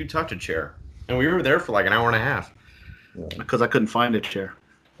didn't see you touch a chair. And we were there for like an hour and a half. Yeah. Because I couldn't find a chair.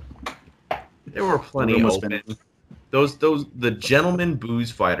 There were plenty open. The gentlemen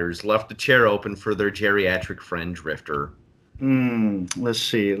booze fighters left the chair open for their geriatric friend Drifter. Let's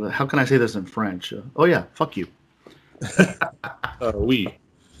see. How can I say this in French? Oh yeah, fuck you. Oui.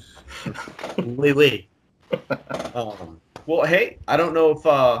 Oui. Well, hey, I don't know if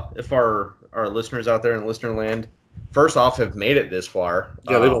our listeners out there in listener land, first off, have made it this far.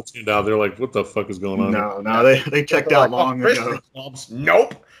 Yeah, they've all tuned out. They're like, "What the fuck is going on?" No, they checked out long ago.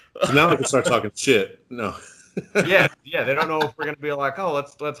 Nope. So now they can start talking shit. No. yeah. They don't know if we're gonna be like, "Oh,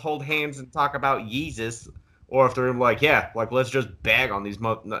 let's hold hands and talk about Yeezus," or if they're like, "Yeah, like let's just bag on these."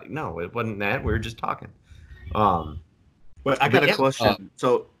 No, it wasn't that. We were just talking. But I got a question.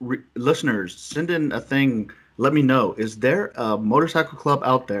 So, listeners, send in a thing. Let me know. Is there a motorcycle club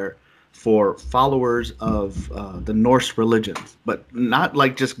out there for followers of the Norse religions? But not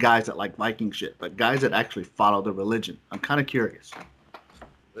like just guys that like Viking shit, but guys that actually follow the religion. I'm kind of curious.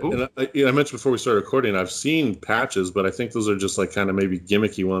 And I mentioned before we started recording, I've seen patches, but I think those are just like kind of maybe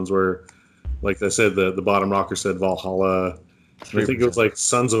gimmicky ones where, like I said, the bottom rocker said Valhalla. I think it was like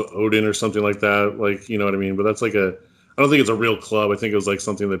Sons of Odin or something like that. Like, you know what I mean? But that's like I don't think it's a real club. I think it was like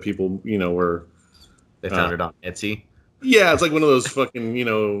something that people, were. They found it on Etsy. Yeah, it's like one of those fucking,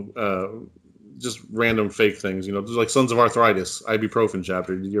 just random fake things. There's like Sons of Arthritis, ibuprofen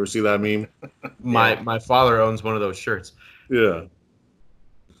chapter. Did you ever see that meme? My father owns one of those shirts. Yeah.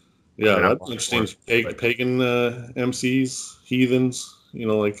 Yeah, that's interesting. Pagan MCs, heathens,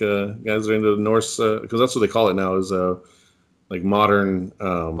 like guys that are into the Norse, because that's what they call it now, is like modern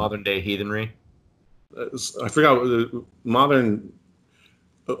day heathenry. I forgot modern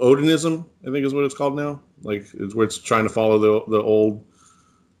Odinism, I think is what it's called now. Like it's where it's trying to follow the old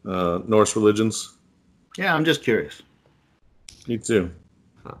Norse religions. Yeah, I'm just curious. Me too.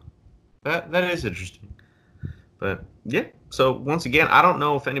 Huh. That is interesting. But yeah, so once again, I don't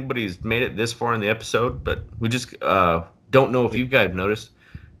know if anybody's made it this far in the episode, but we just don't know if you guys noticed.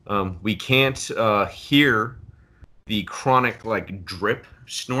 We can't hear the chronic like drip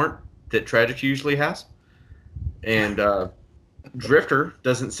snort that Tragic usually has. And Drifter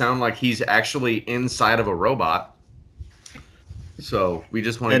doesn't sound like he's actually inside of a robot. So we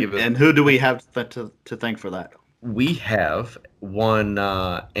just want to give it. And who do we have to thank for that? We have one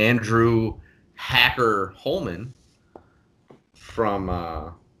Andrew Hacker Holman from.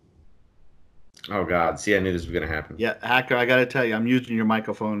 Oh God! See, I knew this was gonna happen. Yeah, Hacker, I gotta tell you, I'm using your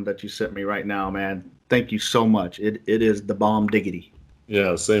microphone that you sent me right now, man. Thank you so much. It is the bomb diggity.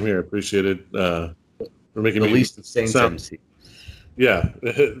 Yeah, same here. Appreciate it for making the me least same sound. Yeah,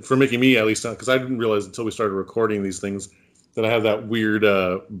 for making me at least sound, because I didn't realize until we started recording these things that I have that weird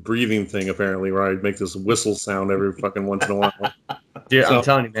breathing thing apparently, where I make this whistle sound every fucking once in a while. Dude, so, I'm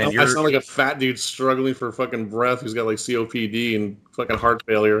telling you, man, I sound like a fat dude struggling for fucking breath who's got like COPD and fucking heart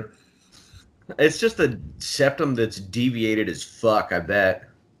failure. It's just a septum that's deviated as fuck, I bet.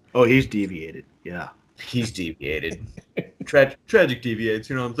 Oh, he's deviated. Yeah. He's deviated. Tragic deviates,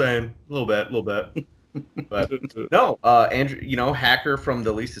 you know what I'm saying? A little bit. But no, Andrew, Hacker from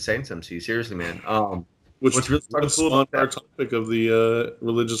the Least of Saints MC. Seriously, man. What's really cool about our topic of the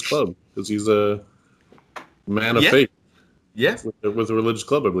religious club, because he's a man of faith. Yeah. With a religious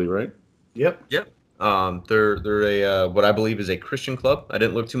club, I believe, right? Yep. They're a what I believe is a Christian club. I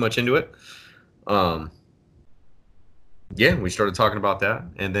didn't look too much into it. We started talking about that,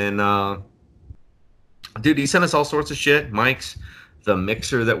 and then dude, he sent us all sorts of shit. Mics, the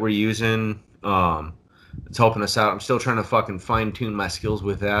mixer that we're using, it's helping us out. I'm still trying to fucking fine tune my skills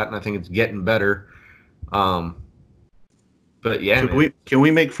with that, and I think it's getting better. But yeah, can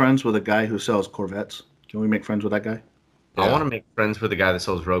we make friends with a guy who sells Corvettes? Can we make friends with that guy? I want to make friends with the guy that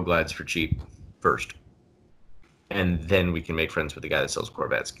sells Road Glides for cheap first, and then we can make friends with the guy that sells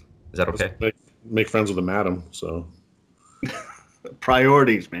Corvettes. Is that okay? Make friends with the madam. So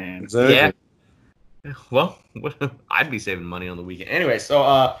priorities, man. Exactly. Yeah. Well, I'd be saving money on the weekend anyway. So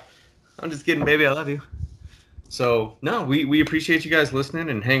I'm just kidding, baby. I love you. So no, we appreciate you guys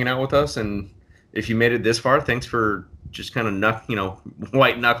listening and hanging out with us. And if you made it this far, thanks for just kind of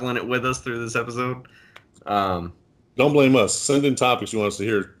white knuckling it with us through this episode. Don't blame us. Send in topics you want us to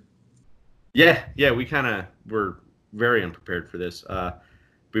hear. Yeah, we're very unprepared for this.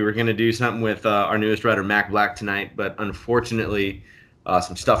 We were gonna do something with our newest writer, Mac Black, tonight, but unfortunately,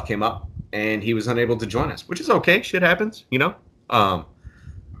 some stuff came up and he was unable to join us, which is okay. Shit happens, But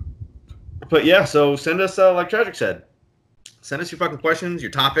yeah, so send us, like Tragic said, send us your fucking questions,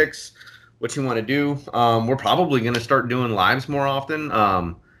 your topics, what you want to do. We're probably gonna start doing lives more often.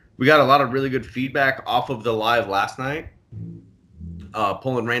 We got a lot of really good feedback off of the live last night.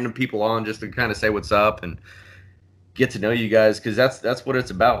 Pulling random people on just to kind of say what's up and get to know you guys, because that's what it's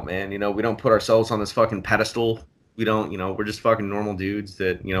about, man. We don't put ourselves on this fucking pedestal. We don't, we're just fucking normal dudes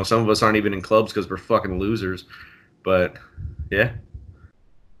that, some of us aren't even in clubs because we're fucking losers. But yeah,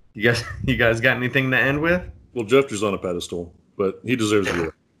 you guys got anything to end with? Well, Drifter's on a pedestal, but he deserves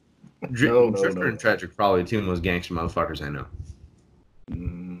it. Drifter and Tragic probably two of the most gangster motherfuckers I know.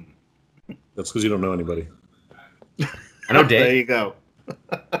 That's because you don't know anybody. I know Dave. There you go.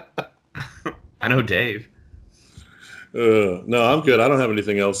 I know Dave. No, I'm good. I don't have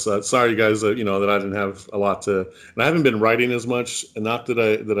anything else. Sorry, guys, that I didn't have a lot to, and I haven't been writing as much. And not that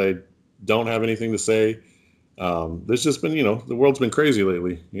I don't have anything to say. There's just been, the world's been crazy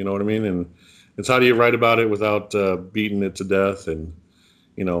lately. You know what I mean? And it's how do you write about it without beating it to death? And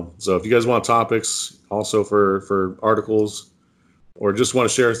so if you guys want topics, also for articles, or just want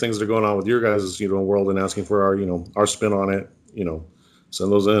to share things that are going on with your guys' world and asking for our spin on it, send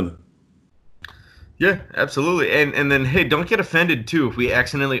those in. Yeah, absolutely. And then, hey, don't get offended, too, if we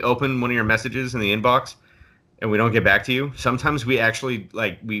accidentally open one of your messages in the inbox and we don't get back to you. Sometimes we actually,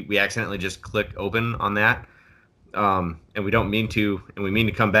 we accidentally just click open on that, and we don't mean to, and we mean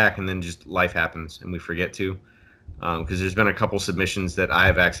to come back, and then just life happens, and we forget to. Because there's been a couple submissions that I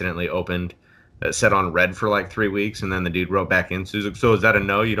have accidentally opened that said on red for 3 weeks, and then the dude wrote back in. So he's like, so is that a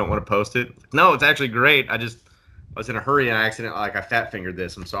no? You don't want to post it? No, it's actually great. I was in a hurry, and I accidentally, I fat-fingered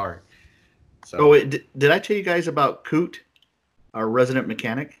this. I'm sorry. So. Oh, wait, did I tell you guys about Coot, our resident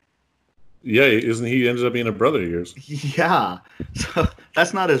mechanic? Yeah, isn't he ended up being a brother of yours? Yeah. So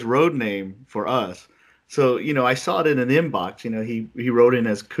that's not his road name for us. So, I saw it in an inbox. He wrote in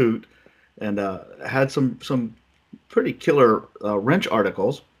as Coot and had some pretty killer wrench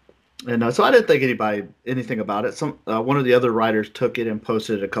articles. And so I didn't think anything about it. One of the other writers took it and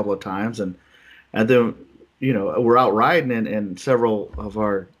posted it a couple of times. And then, we're out riding and several of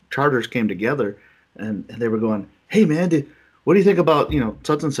our charters came together and they were going, hey man, what do you think about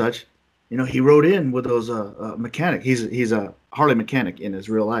such and such? He wrote in with those mechanic. He's a Harley mechanic in his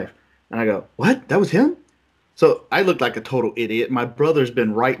real life. And I go, what? That was him? So I look like a total idiot. My brother's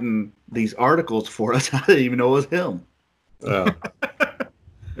been writing these articles for us. I didn't even know it was him.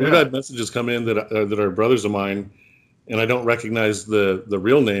 We've had messages come in that are brothers of mine, and I don't recognize the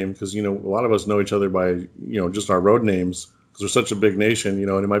real name because, you know, a lot of us know each other by, you know, just our road names because we're such a big nation, you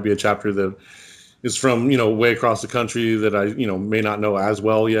know, and it might be a chapter that is from, you know, way across the country that I, you know, may not know as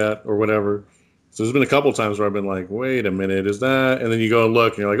well yet or whatever. So there's been a couple times where I've been like, wait a minute, is that? And then you go and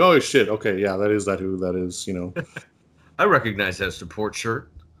look and you're like, oh shit, okay, yeah, that is who that is, you know. I recognize that support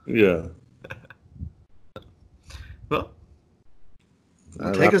shirt. Yeah. Well,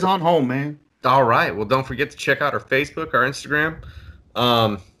 take us on home, man. All right. Well, don't forget to check out our Facebook, our Instagram,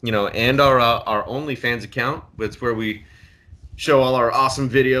 you know, and our OnlyFans account. It's where we show all our awesome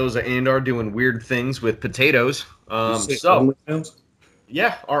videos of Andar doing weird things with potatoes. OnlyFans?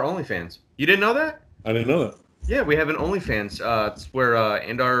 Yeah, our OnlyFans. You didn't know that? I didn't know that. Yeah, we have an OnlyFans. It's where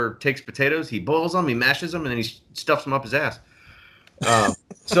Andar takes potatoes, he boils them, he mashes them, and then he stuffs them up his ass.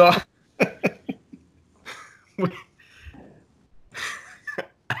 So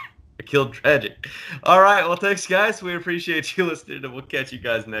I killed Tragic. All right, well, thanks, guys. We appreciate you listening, and we'll catch you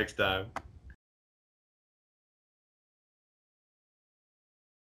guys next time.